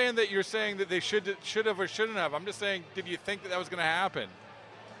not saying that you're saying that they should have or shouldn't have. I'm just saying, did you think that was going to happen?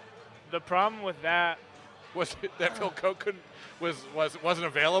 The problem with that was it that Phil Koch wasn't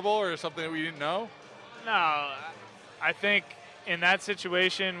available or something that we didn't know. No, I think in that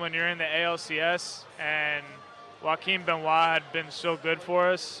situation when you're in the ALCS and Joaquin Benoit had been so good for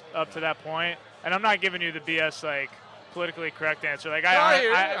us up to that point, and I'm not giving you the BS like politically correct answer. Like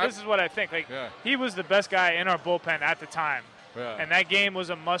this is what I think. Like he was the best guy in our bullpen at the time, and that game was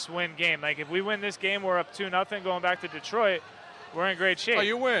a must-win game. Like if we win this game, we're up 2-0 going back to Detroit. We're in great shape. Oh,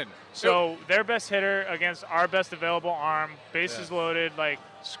 you win. So their best hitter against our best available arm, bases loaded. Like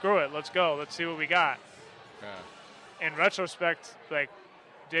screw it, let's go. Let's see what we got. Yeah. In retrospect, like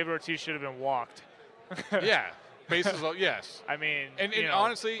David Ortiz should have been walked. Yeah. Bases, yes. I mean, and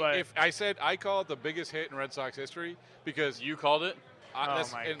honestly, if I said I call it the biggest hit in Red Sox history because you called it. Oh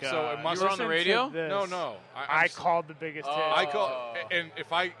my God! So it must you were on the radio. No. I called the biggest hit. I call, and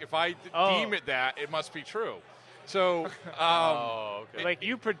if I deem it that, it must be true. So, okay. Like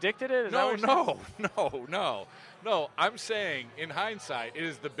you predicted it? No. I'm saying, in hindsight, it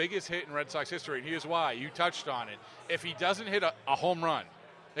is the biggest hit in Red Sox history, and here's why. You touched on it. If he doesn't hit a home run,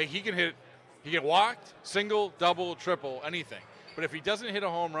 like he can get walked, single, double, triple, anything. But if he doesn't hit a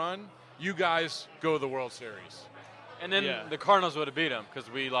home run, you guys go to the World Series. And then the Cardinals would have beat him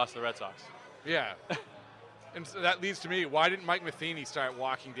because we lost the Red Sox. Yeah. And so that leads to me, why didn't Mike Matheny start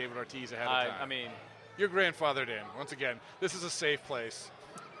walking David Ortiz ahead of time? I mean, your grandfathered in. Once again, this is a safe place.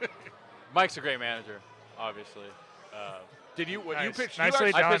 Mike's a great manager, obviously. Did you pitch?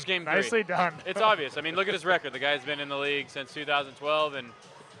 Nicely done. I pitched game 3. Nicely done. It's obvious. I mean, look at his record. The guy's been in the league since 2012, and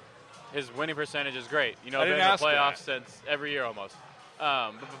his winning percentage is great. You know, been in the playoffs since every year almost.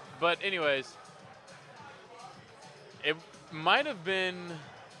 But anyways, it might have been.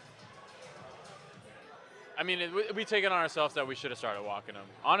 I mean, we take it on ourselves that we should have started walking him.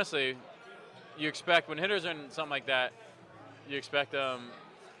 Honestly, you expect when hitters are in something like that, you expect them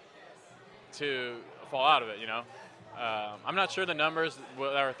to fall out of it. You know, I'm not sure the numbers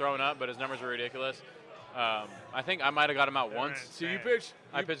that were thrown up, but his numbers were ridiculous. I think I might have got him out once. So you pitched?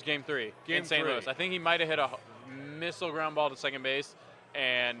 I pitched game 3 in St. Louis. I think he might have hit a missile ground ball to second base,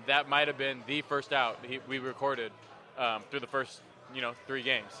 and that might have been the first out we recorded through the first 3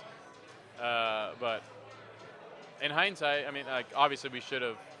 games. But in hindsight, I mean, like obviously we should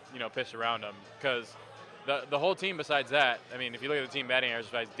have pitched around him because the whole team besides that, I mean, if you look at the team batting average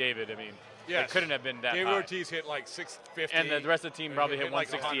besides David, I mean. Yes. It couldn't have been that David high. Ortiz hit like 650. And the rest of the team probably hit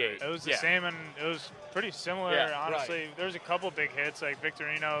 168. It was the same, and it was pretty similar, honestly. Right. There was a couple big hits, like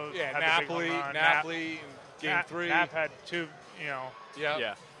Victorino had Napoli, in game 3. Nap had 2,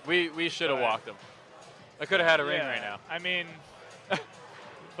 Yeah. We should have walked him. I could have had a ring right now. I mean,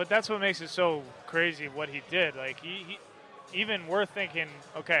 but that's what makes it so crazy what he did. Like, he even we're thinking,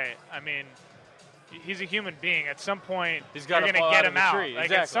 okay, I mean, he's a human being. At some point, you're going to get him out. Tree. Like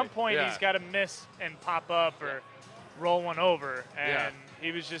exactly. At some point, he's got to miss and pop up or roll one over. And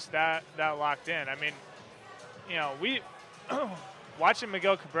he was just that locked in. I mean, we watching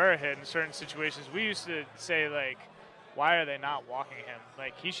Miguel Cabrera hit in certain situations, we used to say, like, why are they not walking him?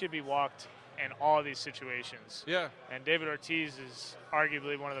 Like, he should be walked in all these situations. Yeah. And David Ortiz is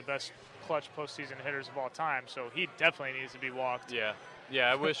arguably one of the best clutch postseason hitters of all time, so he definitely needs to be walked. Yeah.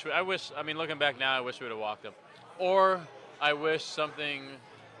 Yeah, I wish. I mean, looking back now, I wish we would have walked him. Or I wish something.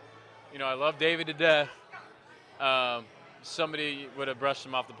 I love David to death. Somebody would have brushed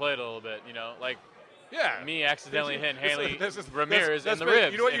him off the plate a little bit. Like. Yeah. Me accidentally hitting Haley Ramirez in the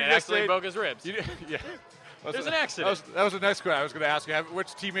ribs, and it accidentally broke his ribs. Yeah. There's an accident. That was the next question I was going to ask you. Which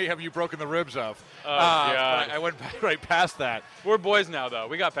teammate have you broken the ribs of? Yeah. I went right past that. We're boys now, though.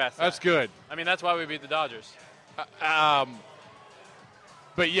 We got past that. That's good. I mean, that's why we beat the Dodgers.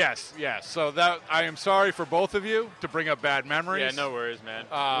 But yes. So that I am sorry for both of you to bring up bad memories. Yeah, no worries, man.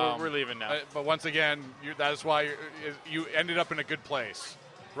 We're leaving now. But once again, that is why you ended up in a good place,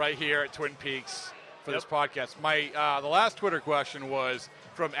 right here at Twin Peaks for this podcast. My the last Twitter question was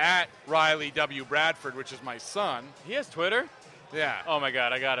from @RileyW.Bradford, which is my son. He has Twitter? Yeah. Oh my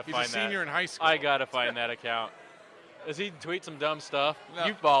God, I gotta find that. He's a senior in high school. I gotta find that account. Does he tweet some dumb stuff? No,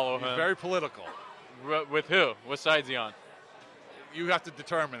 you follow him. He's very political. With who? What side's he on? You have to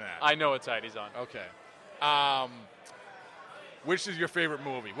determine that. I know what side he's on. Okay. Which is your favorite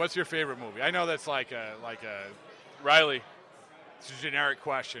movie? What's your favorite movie? I know that's like a Riley. It's a generic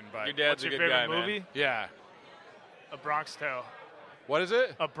question, but Your dad's What's your a good favorite guy, movie? man. yeah. A Bronx Tale. What is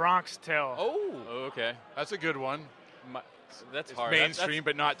it? A Bronx Tale. Oh, Oh, okay. that's a good one. That's It's hard. mainstream,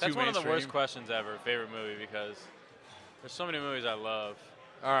 but not too That's one of the mainstream. worst questions ever. Favorite movie, because there's so many movies I love.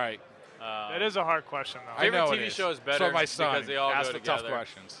 All right. That is a hard question, though. I know Favorite it TV is. show is better So my son. because they all Ask go the tough together.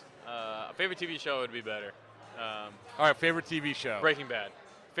 questions. A favorite TV show would be better. All right, favorite TV show. Breaking Bad.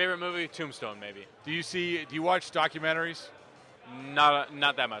 Favorite movie, Tombstone, maybe. Do you watch documentaries? Not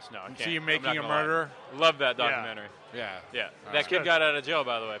that much, no. I can't. See You I'm Making not a gonna lie. Murderer? Love that documentary. Yeah. Yeah. All That right. kid got out of jail,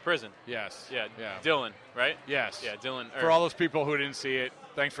 by the way, prison. Yes. Yeah. Yeah. Dylan, right? Yes. Yeah, Dylan. For all those people who didn't see it,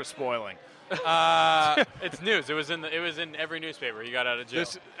 thanks for spoiling. It's news. It was in every newspaper. He got out of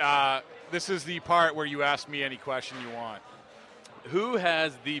jail. This is the part where you ask me any question you want. Who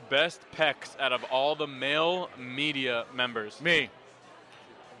has the best pecs out of all the male media members? Me.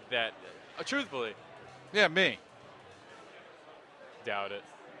 That, truthfully, Yeah, me. doubt it.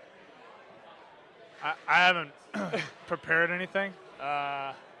 I haven't prepared anything.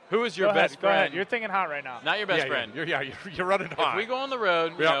 Who is your Go ahead, best go ahead. friend? You're thinking hot right now. Not your best Yeah, friend. You're running hot. If we go on the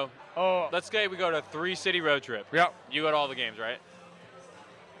road, you Yep. know, Oh, let's say we go to a 3-city road trip. Yep. You go to all the games, right?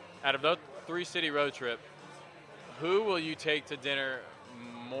 Out of those 3-city road trip, who will you take to dinner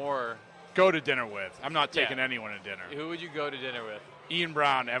more? Go to dinner with. I'm not taking Yeah. anyone to dinner. Who would you go to dinner with? Ian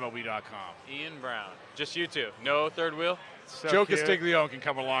Brown, MLB.com. Ian Brown. Just you two. No third wheel? so Joe cute. Castiglione can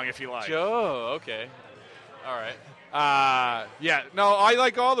come along if you like. Joe. Okay. All right. Yeah. No, I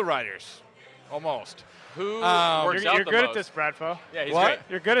like all the writers. Almost. Who Um, works You're out the good most? at this, Bradfo. Yeah, he's What? great.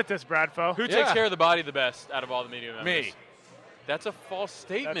 You're good at this, Bradfo. Who Yeah. takes care of the body the best out of all the media members? Me. That's a false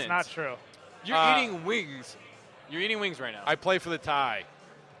statement. That's not true. You're eating wings. You're eating wings right now. I play for the tie.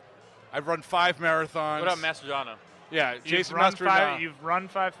 I've run 5 marathons. What about Mastrojano? Yeah, Jason you've Mastrojano. run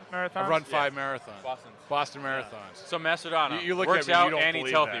 5 marathons? I've run 5 marathons. Boston. Marathons. So Mastrojano You look works at me, you out don't and eats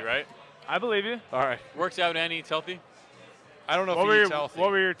believe healthy, that. right? I believe you. All right. Works out and eats healthy? I don't know What if were, he eats your, healthy.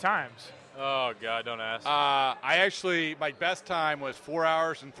 what were your times? Oh, God, don't ask. my best time was 4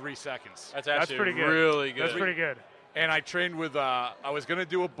 hours and 3 seconds. That's actually pretty good. really good. That's pretty good. And I trained with, I was going to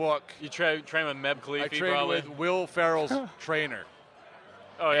do a book. You train with Meb I Khalifi, trained probably? with Will Ferrell's trainer.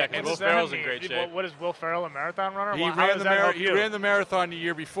 Oh, yeah, and because What Will does that Ferrell's in mean? great shape. What is Will Ferrell, a marathon runner? He, Well, how ran does the, that help he you? ran the marathon the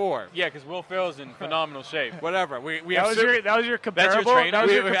year before. Yeah, because Will Ferrell's in phenomenal shape. Whatever. We That have was sim- your That's comparable. your trainer? That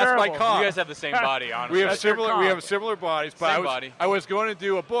was your That's my comparable. comp. You guys have the same body, honestly. we have That's your similar. We comp. have similar bodies, but Same body. I was going to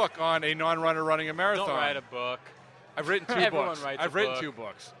do a book on a non-runner running a marathon. Don't write a book. I've written 2 Everyone books. writes I've a written book. 2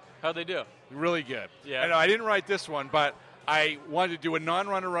 books. How'd they do? Really good. Yeah. And I didn't write this one, but I wanted to do a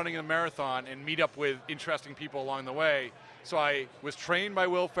non-runner running a marathon and meet up with interesting people along the way. So I was trained by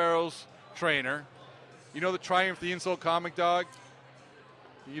Will Ferrell's trainer. You know the Triumph, the insult comic dog?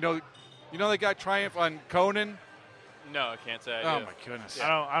 You know they got Triumph on Conan? No, I can't say I Oh do. my goodness.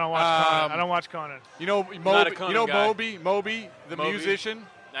 I don't watch Conan. Um, I don't watch Conan. You know Not a Moby, Conan guy. Moby, the Moby. musician?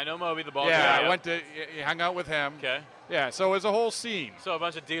 I know Moby, the ball Yeah, guy. I went to hung out with him. Okay. Yeah, so it was a whole scene. So a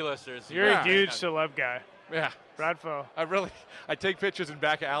bunch of D-listers. You're Yeah. a huge celeb guy. Yeah. Bradfo. I take pictures in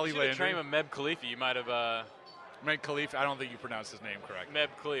back of You Alley should have trained Landry. with Meb Khalifi. You might have Meg Khalif, I don't think you pronounced his name correctly. Meb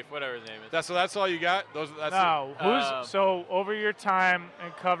Khalifi, whatever his name is. That's all you got? That's No, Um, so over your time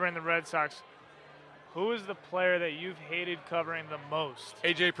in covering the Red Sox, who is the player that you've hated covering the most?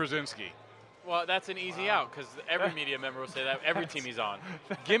 AJ Przinsky. Well, that's an easy out because every media member will say that every team he's on.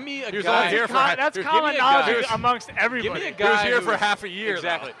 Give me a He was guy. only here for That's give me common a knowledge guy. amongst Give everybody. me a He was guy here who- for half a year.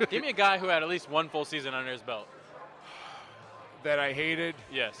 Exactly. though. Give me a guy who had at least one full season under his belt. that I hated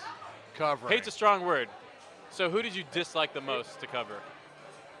Yes. covering. Hate's a strong word. So who did you dislike the most to cover?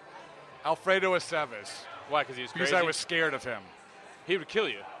 Alfredo Aceves. Why? Because he was Because crazy? I was scared of him. He would kill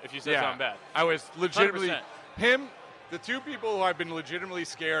you if you said something bad. I was legitimately 100%. him. The 2 people who I've been legitimately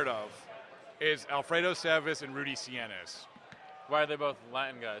scared of is Alfredo Aceves and Rudy Sienes. Why are they both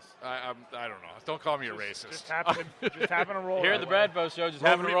Latin guys? I don't know. Don't call me a racist. Just happen to roll. Here that at the way. Bradfo Show, just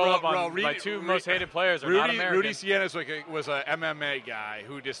Well, having to roll up on Rudy- my 2 Rudy- most hated players are not American. Rudy Sienes was a MMA guy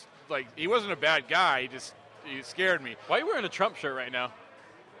who just he wasn't a bad guy. He scared me. Why are you wearing a Trump shirt right now?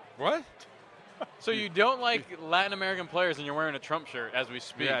 What? So you don't like Latin American players and you're wearing a Trump shirt as we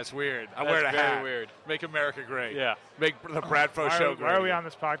speak. Yeah, it's weird. I'm That's wearing a very hat. weird. Make America great. Yeah. Make the Bradfo Show great. Why are we on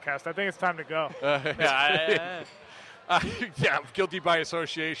this podcast? I think it's time to go. Yeah, Yeah, guilty by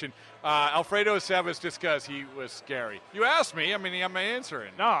association. Alfredo Aceves just because he was scary. You asked me. I mean, I'm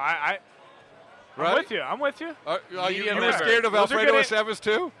answering. No, I'm Right? with you. I'm with you. You Media were member. scared of Those are Alfredo good Aceves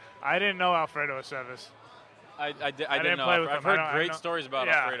too? I didn't know Alfredo Aceves. I didn't didn't know. play with I've him. I heard don't- I great don't- stories about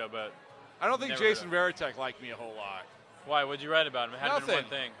Yeah. Alfredo, but I don't think Never heard Jason Veritek liked me a whole lot. why? What'd you write about him? It had been one Nothing.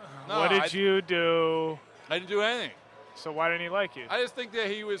 thing. No, What did you do? I didn't do anything. So why didn't he like you? I just think that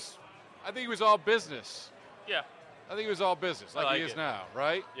he was all business. Yeah. I think he was all business, like he is now,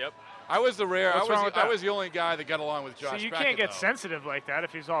 right? Yep. I was the rare. What's wrong with that? I was the only guy that got along with Josh. So you Beckett, can't get though. sensitive like that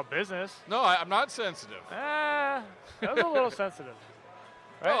if he's all business. No, I'm not sensitive. That was a little sensitive.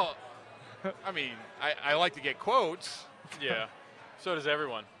 Right? Well, I mean, I like to get quotes. Yeah. So does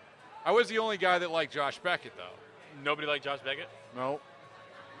everyone. I was the only guy that liked Josh Beckett, though. Nobody liked Josh Beckett? No.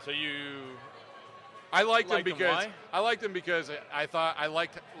 So you I liked him Liked him, because why? I liked him because I thought I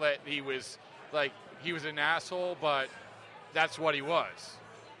liked that he was an asshole, but that's what he was,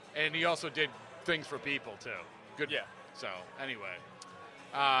 and he also did things for people too. Good. Yeah. So anyway,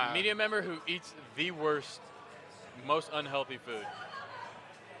 media member who eats the worst, most unhealthy food.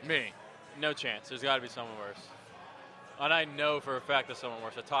 me. No chance. There's got to be someone worse. And I know for a fact there's someone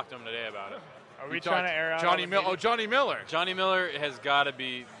worse. I talked to him today about it. Are we trying to air out Johnny all the Miller? media? Oh, Johnny Miller. Johnny Miller has got to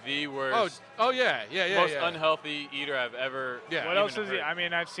be the worst, Oh yeah. most unhealthy eater I've ever. Yeah. What even else is he? heard. I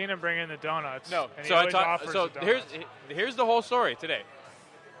mean, I've seen him bring in the donuts. No. And he So I always talk, offers so the donuts. here's the whole story today.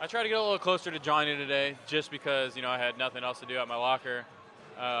 I tried to get a little closer to Johnny today, just because I had nothing else to do at my locker.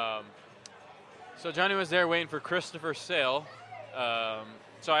 So Johnny was there waiting for Christopher Sale.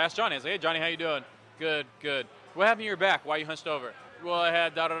 So I asked Johnny. I was like, "Hey Johnny, how you doing?" Good. What happened to your back? Why you hunched over? Well, I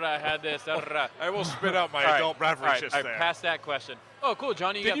had I had this I will spit out my All right, adult beverage all right, just I there. passed that question. Oh, cool,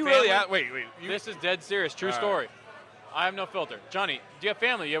 Johnny. You Did got you family? really? Wait. This is dead serious. True All right. story. I have no filter. Johnny, do you have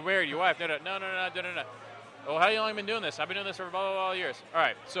family? You married? Your wife? No. Well, how long have you been doing this? I've been doing this for blah, blah, blah years. All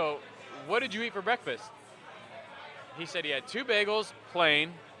right, so what did you eat for breakfast? He said he had 2 bagels,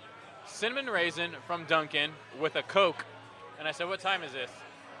 plain, cinnamon raisin from Dunkin' with a Coke. And I said, what time is this?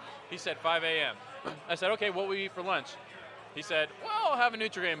 He said 5 a.m. I said, okay, what will you eat for lunch? He said, well, I'll have a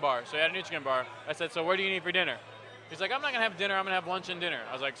Nutri-Grain bar. So he had a Nutri-Grain bar. I said, so what do you eat for dinner? He's like, I'm not going to have dinner. I'm going to have lunch and dinner.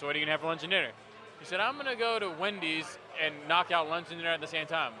 I was like, so what are you going to have for lunch and dinner? He said, I'm going to go to Wendy's and knock out lunch and dinner at the same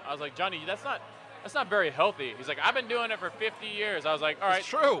time. I was like, Johnny, that's not very healthy. He's like, I've been doing it for 50 years. I was like, all right. It's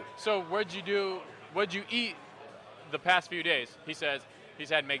true. So what'd you eat the past few days? He says he's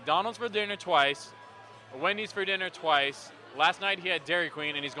had McDonald's for dinner twice, Wendy's for dinner twice. Last night he had Dairy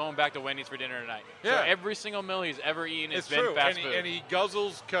Queen, and he's going back to Wendy's for dinner tonight. Yeah. So every single meal he's ever eaten has It's been true. fast And food. and he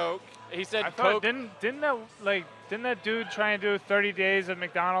guzzles Coke. He said I thought, Coke. didn't that dude try and do 30 days of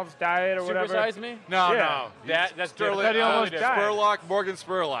McDonald's diet or whatever? Supersize me? No. Yeah. That's Sterling. different. he almost Totally died. different. Spurlock, Morgan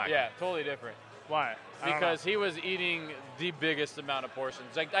Spurlock. Yeah, totally different. Why? I don't Because he was eating the biggest amount of portions.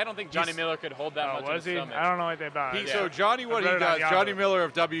 Like, I don't think Johnny He's- Miller could hold that know. much Oh, in was his he? stomach. I don't know anything about it. So Johnny, what he I read it on does, Yahoo. Johnny Miller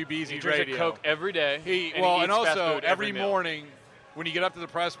of WBZ He drinks Radio. a Coke every day. and he eats fast also food every meal. morning when you get up to the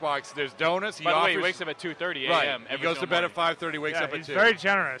press box, there's donuts. By the way, he offers- wakes up at 2:30 right. a.m. He every goes to single bed morning. at 5:30. Wakes Yeah, up at he's 2. very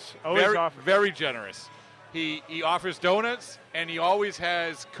generous. Always very, offers. very generous. He offers donuts and he always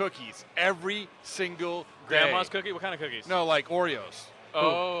has cookies every single day. Grandma's cookie? What kind of cookies? No, like Oreos.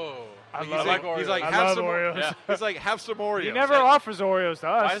 Oh. I He's love like, Oreos. he's like, I have love some Oreos. Yeah. He's like, have some Oreos. He never offers Oreos to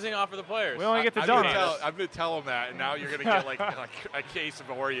us. Why doesn't he offer the players? We only get the I'm gonna donuts. I'm going to tell him that, and now you're going to get like a case of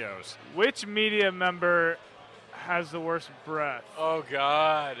Oreos. Which media member has the worst breath? Oh,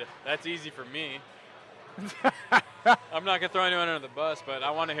 God. That's easy for me. I'm not going to throw anyone under the bus, but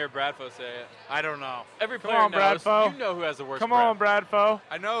I want to hear Bradfo say it. I don't know. Every Come player on, knows. Bradfo. You know who has the worst Come breath. on, Bradfo.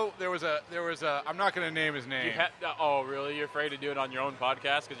 I know there was a. I'm not going to name his name. Oh, really? You're afraid to do it on your own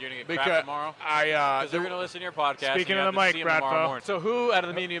podcast because you're going to get because crap tomorrow? there- Because they're going to listen to your podcast. Speaking and you of the have mic, to see them tomorrow Bradfo. morning. So who out of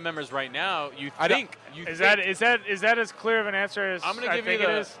the media members right now you I don't- think? Is that as clear of an answer as I'm gonna I give you think it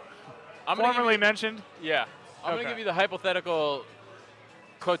the- is? I'm gonna give Formerly you- mentioned. Yeah. I'm going Okay. to give you the hypothetical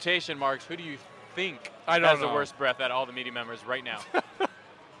quotation marks. Who do you think I don't has know. the worst breath out of all the media members right now?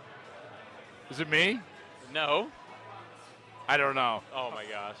 Is it me? No. I don't know. Oh, my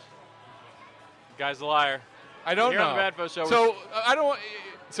gosh. Guy's a liar. I don't Here know. on the Bradfo Show, So I don't.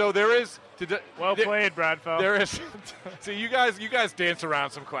 So there is. Well there- played, Bradfo. There is. So you guys dance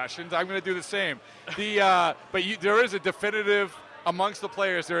around some questions. I'm going to do the same. There is a definitive amongst the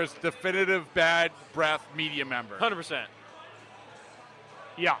players. There is definitive bad breath media member. 100%.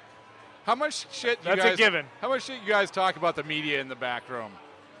 Yeah. How much shit? You That's a guys, given. How much shit you guys talk about the media in the back room?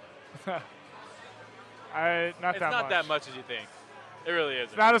 Not It's that not much. that much as you think. It really isn't.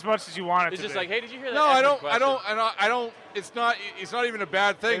 It's not as much as you want it It's to just be. like, hey, did you hear that? No, I effing don't. question? I don't. It's not even a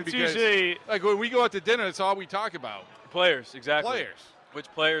bad thing It's because usually- like when we go out to dinner, it's all we talk about. Players, exactly. Players. Which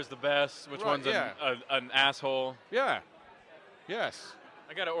player's the best? Which Right, one's yeah. an asshole? Yeah. Yes.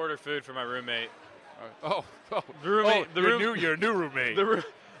 I got to order food for my roommate. Oh. The roommate- the room- your new roommate.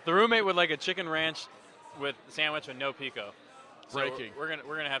 The roommate would like a chicken ranch with sandwich with no pico. So Breaking. We're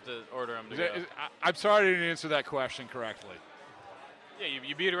gonna have to order him to Is go. that- I'm sorry I didn't answer that question correctly. Yeah,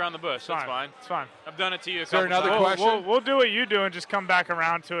 you beat around the bush. That's fine. It's fine. I've done it to you. Is there another times. question? We'll do what you do and just come back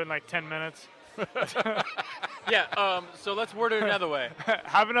around to it in like 10 minutes. Yeah. So let's word it another way.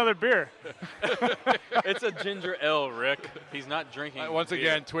 Have another beer. It's a ginger ale, Rick. He's not drinking. Once beer.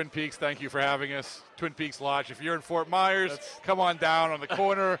 again, Twin Peaks, thank you for having us. Twin Peaks Lodge. If you're in Fort Myers, come on down on the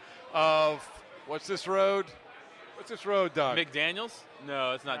corner of, what's this road? What's this road, Doug? McDaniels?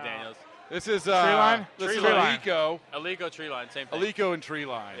 No, it's not Daniels. This is Treeline? This is Treeline. Alico. Alico Treeline, same thing. Alico and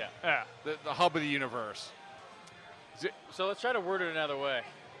Treeline. Yeah. The hub of the universe. So let's try to word it another way.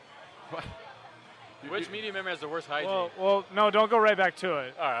 What? Which media member has the worst hygiene? Well, no, don't go right back to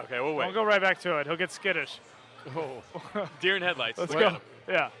it. All right, okay, we'll wait. Don't go right back to it. He'll get skittish. Oh. Deer in headlights. Let's go.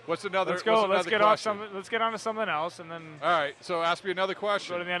 Yeah. What's another? Let's go. what's Let's another get off question? something. Let's get on to something else, and then All right. So ask me another go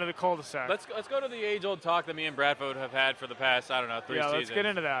question. to the end of the cul-de-sac. Let's go to the age-old talk that me and Bradford have had for the past, I don't know, 3 seasons. let's get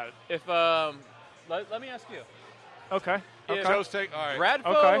into that. If let me ask you. Okay. If Joe's take. All right.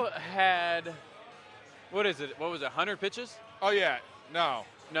 Bradford had, what is it? What was it? 100 pitches? Oh yeah. No.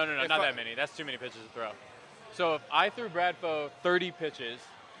 No, If not I- that many. That's too many pitches to throw. So if I threw Bradford 30 pitches,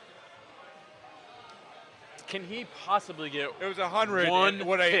 can he possibly get It was 100. one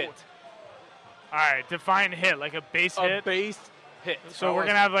hit. All right. Define hit, like a base a hit. base hit? So we're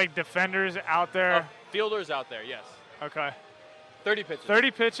gonna have like defenders out there. Fielders out there, yes. Okay. 30 pitches.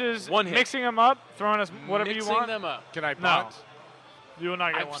 30 pitches. One hit. Mixing them up, throwing us whatever Mixing you want. them up. Can I No. punt? You will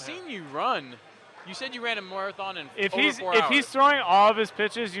not get I've one seen hit. you run. You said you ran a marathon in If over he's 4 if hours. he's throwing all of his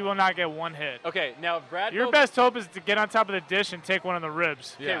pitches, you will not get one hit. Okay, now if Bradford. Your best hope is to get on top of the dish and take one of the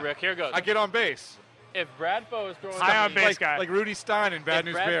ribs. Okay, Rick, here goes. I get on base. If Bradford is throwing High on me- base like, guy. like Rudy Stein in Bad if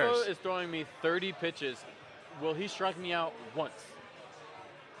News Bradford Bears. is throwing me 30 pitches, will he strike me out once?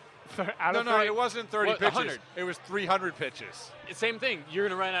 Out No, of no, 30 it wasn't 30 What, pitches. 100? It was 300 pitches. Same thing. You're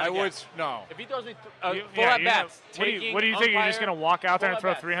gonna run out. I of would gas. no. If he throws me You- full yeah, at you're gonna- bats, what do you think? You're just going to walk out there and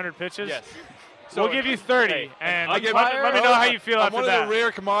throw 300 pitches? Yes. We'll give you 30, Hey, and an let umpire- me know how you feel I'm after one that. of the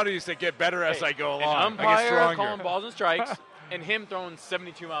rare commodities that get better as Hey, I go An along. I get umpire stronger. calling balls and strikes, and him throwing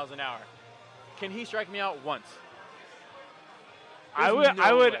 72 miles an hour. Can he strike me out once? I There's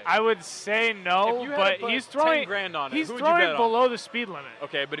no way. would say If no, you had but to put he's 10 throwing grand on it, he's who would you bet throwing on? below the speed limit.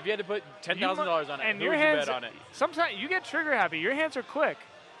 Okay, but if you had to put $10,000 on it, and who your would you hands, bet on it? Sometimes you get trigger happy. Your hands are quick.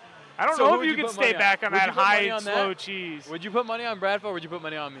 I don't So know who if would you you can put stay money on? back on Would that you put money high on slow that? cheese. Would you put money on Bradford or would you put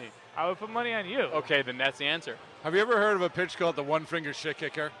money on me? I would put money on you. Okay, then that's the answer. Have you ever heard of a pitch called the one-finger shit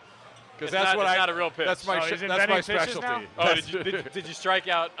kicker? Because It's that's not- what it's I. not a real pitch. That's my. Oh, he's that's my inventing pitches specialty. now? Oh, did you strike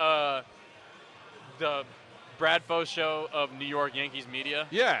out the Bradford show of New York Yankees media?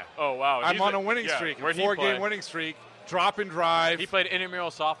 Yeah. Oh, wow. I'm He's on a winning streak. A Where'd he 4-game play? winning streak. Drop and drive. He played intramural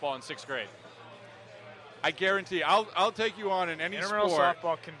softball in 6th grade. I guarantee. I'll take you on in any Intramural sport.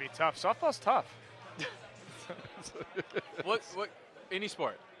 softball can be tough. Softball's tough. What? Any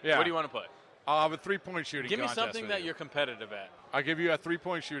sport. Yeah. What do you want to play? I'll have a 3-point shooting Give me contest something with that you. you're competitive at. I'll give you a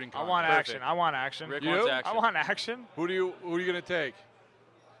 3-point shooting I contest. want Perfect. action. I want action. Rick You? wants I action. want action. Who are you going to take?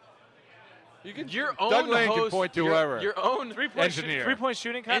 You can. Your own Doug Lane can host, point to whoever. Your own Engineer. 3-point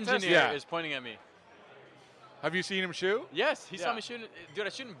shooting contest. engineer Yeah. is pointing at me. Have you seen him shoot? Yes, he saw Yeah. me shooting. Dude, I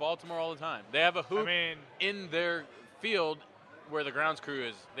shoot in Baltimore all the time. They have a I hoop mean, in their field where the grounds crew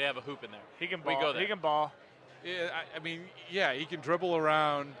is. They have a hoop in there. he can We ball. go there. He can ball. Yeah, I mean, yeah, he can dribble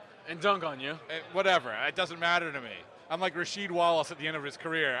around. And dunk on you. Whatever. It doesn't matter to me. I'm like Rasheed Wallace at the end of his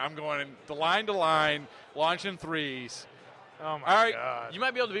career. I'm going to line, launching threes. Oh my All right. god. You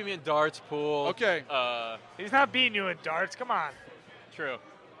might be able to beat me in darts, pool. Okay. He's not beating you in darts. Come on. True.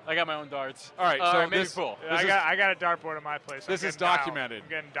 I got my own darts. All right, so maybe this- pool. This I got a dartboard at my place. I'm this is getting dialed. documented. I'm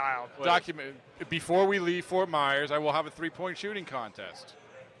getting dialed. Document. Before we leave Fort Myers, I will have a 3-point shooting contest.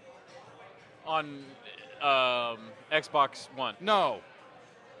 On Xbox One. No.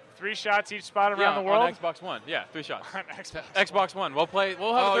 3 shots each spot around the world. on Xbox One. Yeah, 3 shots. On Xbox. Xbox One. We'll have a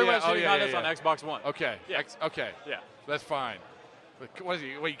Oh, third yeah. round shooting yeah, contest yeah. on Xbox One. Okay. Yeah. Okay. Yeah. That's fine. But what is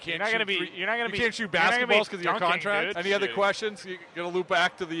he? Wait, you can't not shoot gonna be- three- you're not gonna you be- can't shoot you're not gonna be basketballs because of your dunking, contract? dude. Any other Shit. questions? You're going to loop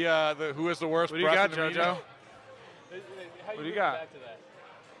back to the who is the worst What do you breath got, in the JoJo? media? What do you got? Back to that?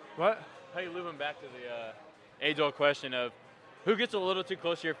 What? How you looping back to the age-old question of who gets a little too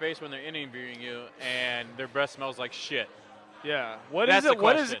close to your face when they're interviewing you and their breath smells like shit? Yeah. What That's is it? the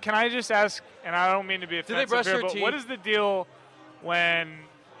What is question. it? Can I just ask? And I don't mean to be they offensive brush here, their but what teeth? is the deal when,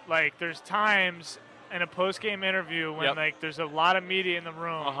 like, there's times in a post-game interview when, Yep. like, there's a lot of media in the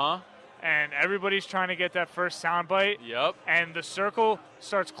room, Uh-huh. and everybody's trying to get that first soundbite, Yep. and the circle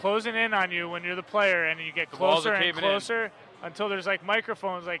starts closing in on you when you're the player, and you get The walls closer are and caving in. closer until there's like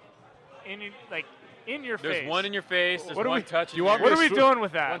microphones, like in your face. There's one in your face. There's What are one we- touching you your want What me are we to doing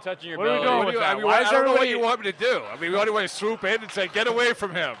with that? One touching your What are we belly. doing What with do you- that? I mean, Why I is don't know what everybody- you want me to do. I mean, what do you want to swoop in and say, get away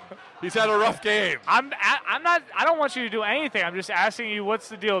from him? He's had a rough game. I'm not. I don't want you to do anything. I'm just asking you, what's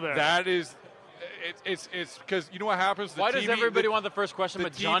the deal there? That is, it's because you know what happens. Why does everybody want the first question, the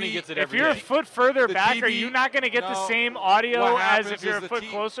but Johnny TV gets it if every you're a day? foot further The back, are TV you not going to get the no. same audio What as happens if you're is a foot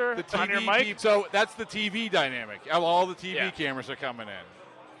closer the on your TV mic? So that's the TV dynamic. All the TV Yeah. cameras are coming in.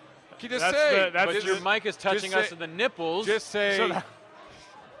 You just That's say, the- that's But your mic is touching us say- in the nipples. just say. So that-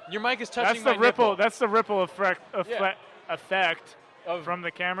 Your mic is That's touching the my ripple. nipple. That's the ripple effect Yeah. Of- from the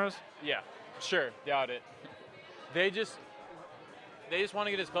cameras. Yeah, sure, doubt it. They just want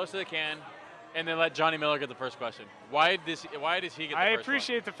to get as close as they can, and then let Johnny Miller get the first question. Why does he get the first I one?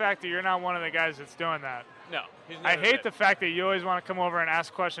 appreciate the fact that you're not one of the guys that's doing that. No, he's I never hate been. the fact that you always want to come over and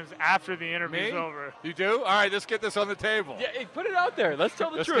ask questions after the interview's Me? over. You do? All right, let's get this on the table. Yeah, hey, put it out there. Let's tell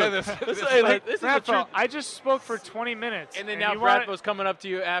the Let's truth. get this- This this- is- hey, like, this is the Bradfo, truth. I just spoke for 20 minutes. And then now you want- Bradfo's coming up to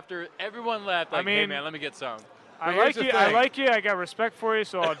you after everyone left. Like, hey mean, man, let me get some. I But like here's the you. I thing. like you. I got respect for you,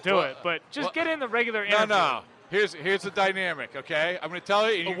 so I'll do Well- it. But just well- get in the regular No, interview. no. Here's the dynamic. Okay, I'm going to tell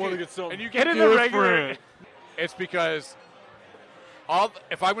you, and you wanna can, get some. and you Get can in do the it regular. for- It's because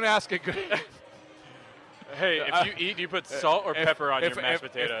if I'm going to ask a good. Hey, if you eat, do you put salt or pepper on your mashed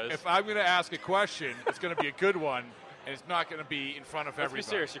potatoes? If I'm going to ask a question, it's going to be a good one, and it's not going to be in front of Let's be everybody.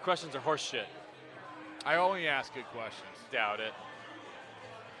 serious. Your questions are horse shit. I only ask good questions. Doubt it.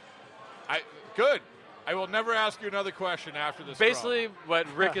 Good. I will never ask you another question after this. Basically, what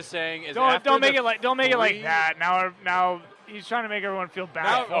Rick is saying is Don't make it like three- that. Now he's trying to make everyone feel bad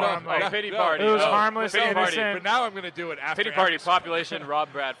Now, for him. no, Like, pity no, party. it was Oh, harmless, pity party. innocent. But now I'm going to do it after. Pity party. every- Population.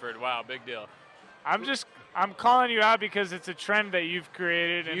 Rob Bradford. Wow, big deal. I'm calling you out because it's a trend that you've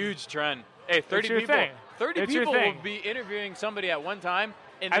created. And Huge trend. Hey, 30 your people. thing. 30 It's your people will thing. be interviewing somebody at one time,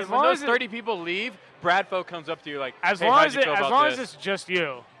 and As then when long those as it- 30 people leave, Bradfo comes up to you like, as hey, long how'd as you feel about this? it's just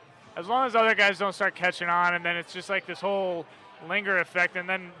you, as long as other guys don't start catching on, and then it's just like this whole linger effect, and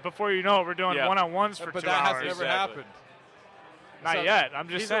then before you know it, we're doing Yeah. one-on-ones for But 2 that has hours. never Exactly. happened. Not So, yet. I'm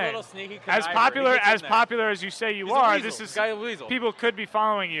just he's saying. a little sneaky As conniver. popular He gets in as there. popular as you say you He's a are, weasel. this This is guy a weasel. people could be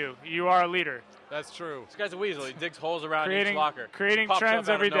following you. You are a leader. That's true. This guy's a weasel. He digs holes around Creating- each locker. creating Pops trends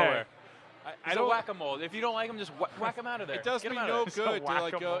up out of every day. nowhere. I He's a don't. whack-a-mole. If you don't like him, just whack him out of there. It does Get me him out no of there. good to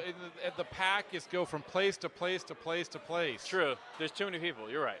like go. whack-a-mole. And the pack is go from place to place to place to place. True. There's too many people.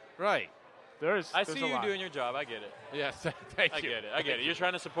 You're right. Right. There's See a you lot. doing your job. I get it. Yes. Thank I you. get it. I get it. You're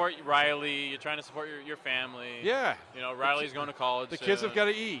trying to support Riley. You're trying to support your family. Yeah. You know, Riley's going to college. The kids have soon. got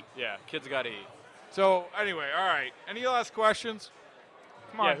to eat. Yeah, kids got to eat. So anyway, all right. Any last questions?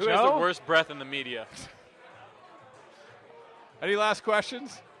 Come on, Yeah, who Joe. has the worst breath in the media? Any last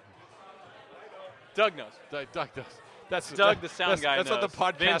questions? Doug knows. Doug does. That's Doug, the sound that's, guy, That's on the knows.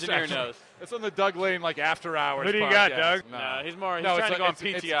 podcast. The engineer actually. knows. It's on the Doug Lane like after hours. Who do you got, podcast. Doug? No, Nah, he's more. He's no, trying to go on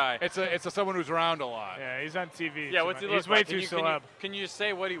it's- PTI. It's someone who's around a lot. Yeah, he's on TV. Yeah, too what's he much. look He's way like? too Can celeb. can you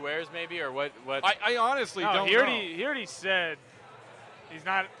say what he wears, maybe, or what? I honestly No, don't he know. already said he's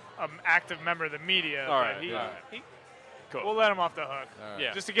not an active member of the media. All but right, he- all right. he- Cool. We'll let him off the hook.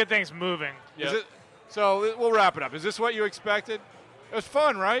 Yeah. Just to get things moving. Is it, so we'll wrap it up. Is this what you expected? It was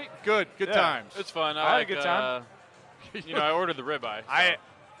fun, right? Good Yeah. times. It's fun. I had a like, good time. You know, I ordered the ribeye.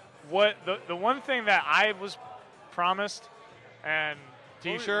 so. The one thing that I was promised, and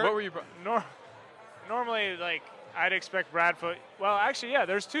T-shirt. What were you? normally like I'd expect Bradfoot. Well, actually, yeah.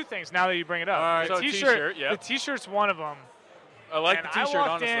 There's two things now that you bring it up. All right. The So T-shirt. T-shirt, yeah. The T-shirt's one of them. I like and the T-shirt. I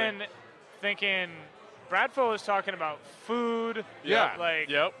walked honestly. in thinking Bradfoot was talking about food. Yeah. Like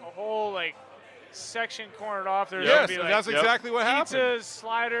Yep. a whole like section cornered off. There's Yes, gonna be, and like, that's exactly what happened. pizzas,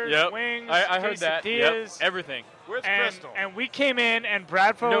 sliders, Yep. wings. I heard that. Yep. quesadillas. Everything. Where's And, Crystal? and we came in, and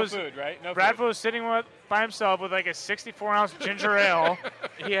Bradfoot No was food, right? No Bradfoot was sitting by himself with like a 64-ounce ginger ale. food.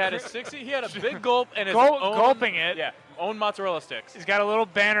 He had a 60. He had a big gulp and his Gul- own, gulping it. Yeah, own mozzarella sticks. He's got a little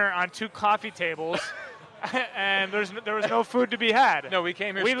banner on 2 coffee tables, and there was no food to be had. No, we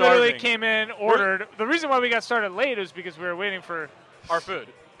came here. we starving. literally came in, ordered. The reason why we got started late is because we were waiting for. our food.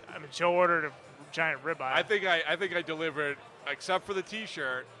 I mean, Joe ordered a giant ribeye. I think I delivered, except for the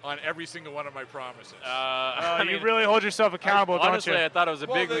T-shirt, on every single one of my promises. I you mean, really hold yourself accountable, honestly, don't you? I thought it was a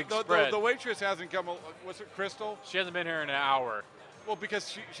well, big the, league the, spread. the waitress hasn't come. Was it Crystal? She hasn't been here in an hour. Well,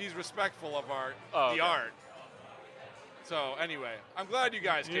 because she's respectful of the Okay. art. So anyway, I'm glad you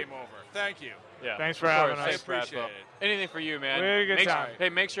guys came over. Thank you. Yeah. Thanks for of having course. us. I appreciate Bradfo. it. Anything for you, man. We had a good make time. Hey,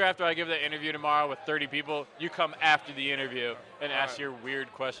 make sure after I give the interview tomorrow with 30 people, you come after the interview and ask right. your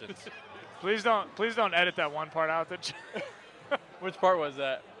weird questions. Please don't edit that one part out. That Which part was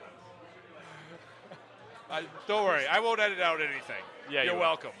that? Don't worry, I won't edit out anything. Yeah, You're you will.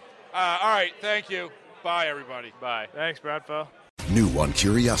 welcome. All right, thank you. Bye, everybody. Bye. Thanks, Bradfo. New on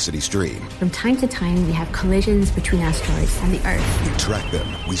CuriosityStream. From time to time, we have collisions between asteroids and the Earth. We track them,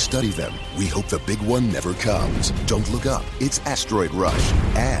 we study them, we hope the big one never comes. Don't look up, it's Asteroid Rush.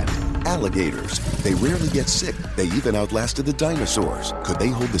 And alligators. They rarely get sick. They even outlasted the dinosaurs. Could they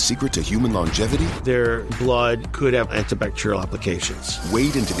hold the secret to human longevity? Their blood could have antibacterial applications.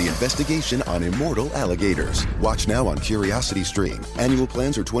 Wade into the investigation on immortal alligators. Watch now on CuriosityStream. Annual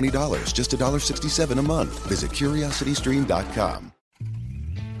plans are $20, just $1.67 a month. Visit CuriosityStream.com.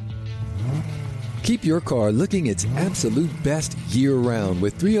 Keep your car looking its absolute best year-round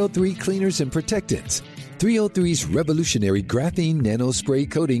with 303 Cleaners and Protectants. 303's revolutionary graphene nanospray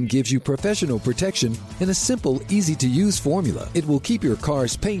coating gives you professional protection in a simple, easy-to-use formula. It will keep your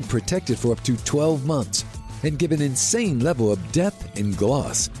car's paint protected for up to 12 months and give an insane level of depth and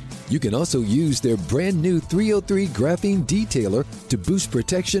gloss. You can also use their brand new 303 graphene detailer to boost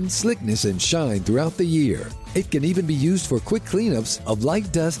protection, slickness, and shine throughout the year. It can even be used for quick cleanups of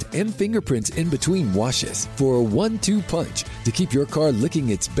light dust and fingerprints in between washes. For a 1-2 punch to keep your car looking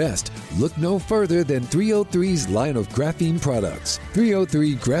its best, look no further than 303's line of graphene products.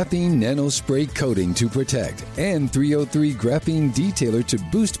 303 graphene nanospray coating to protect and 303 graphene detailer to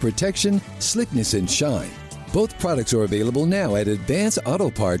boost protection, slickness, and shine. Both products are available now at Advance Auto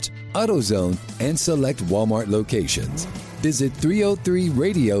Parts, AutoZone, and select Walmart locations. Visit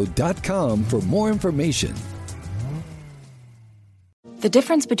 303radio.com for more information. The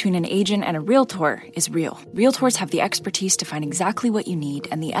difference between an agent and a realtor is real. Realtors have the expertise to find exactly what you need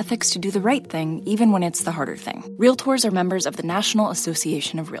and the ethics to do the right thing, even when it's the harder thing. Realtors are members of the National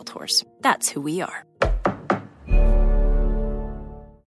Association of Realtors. That's who we are.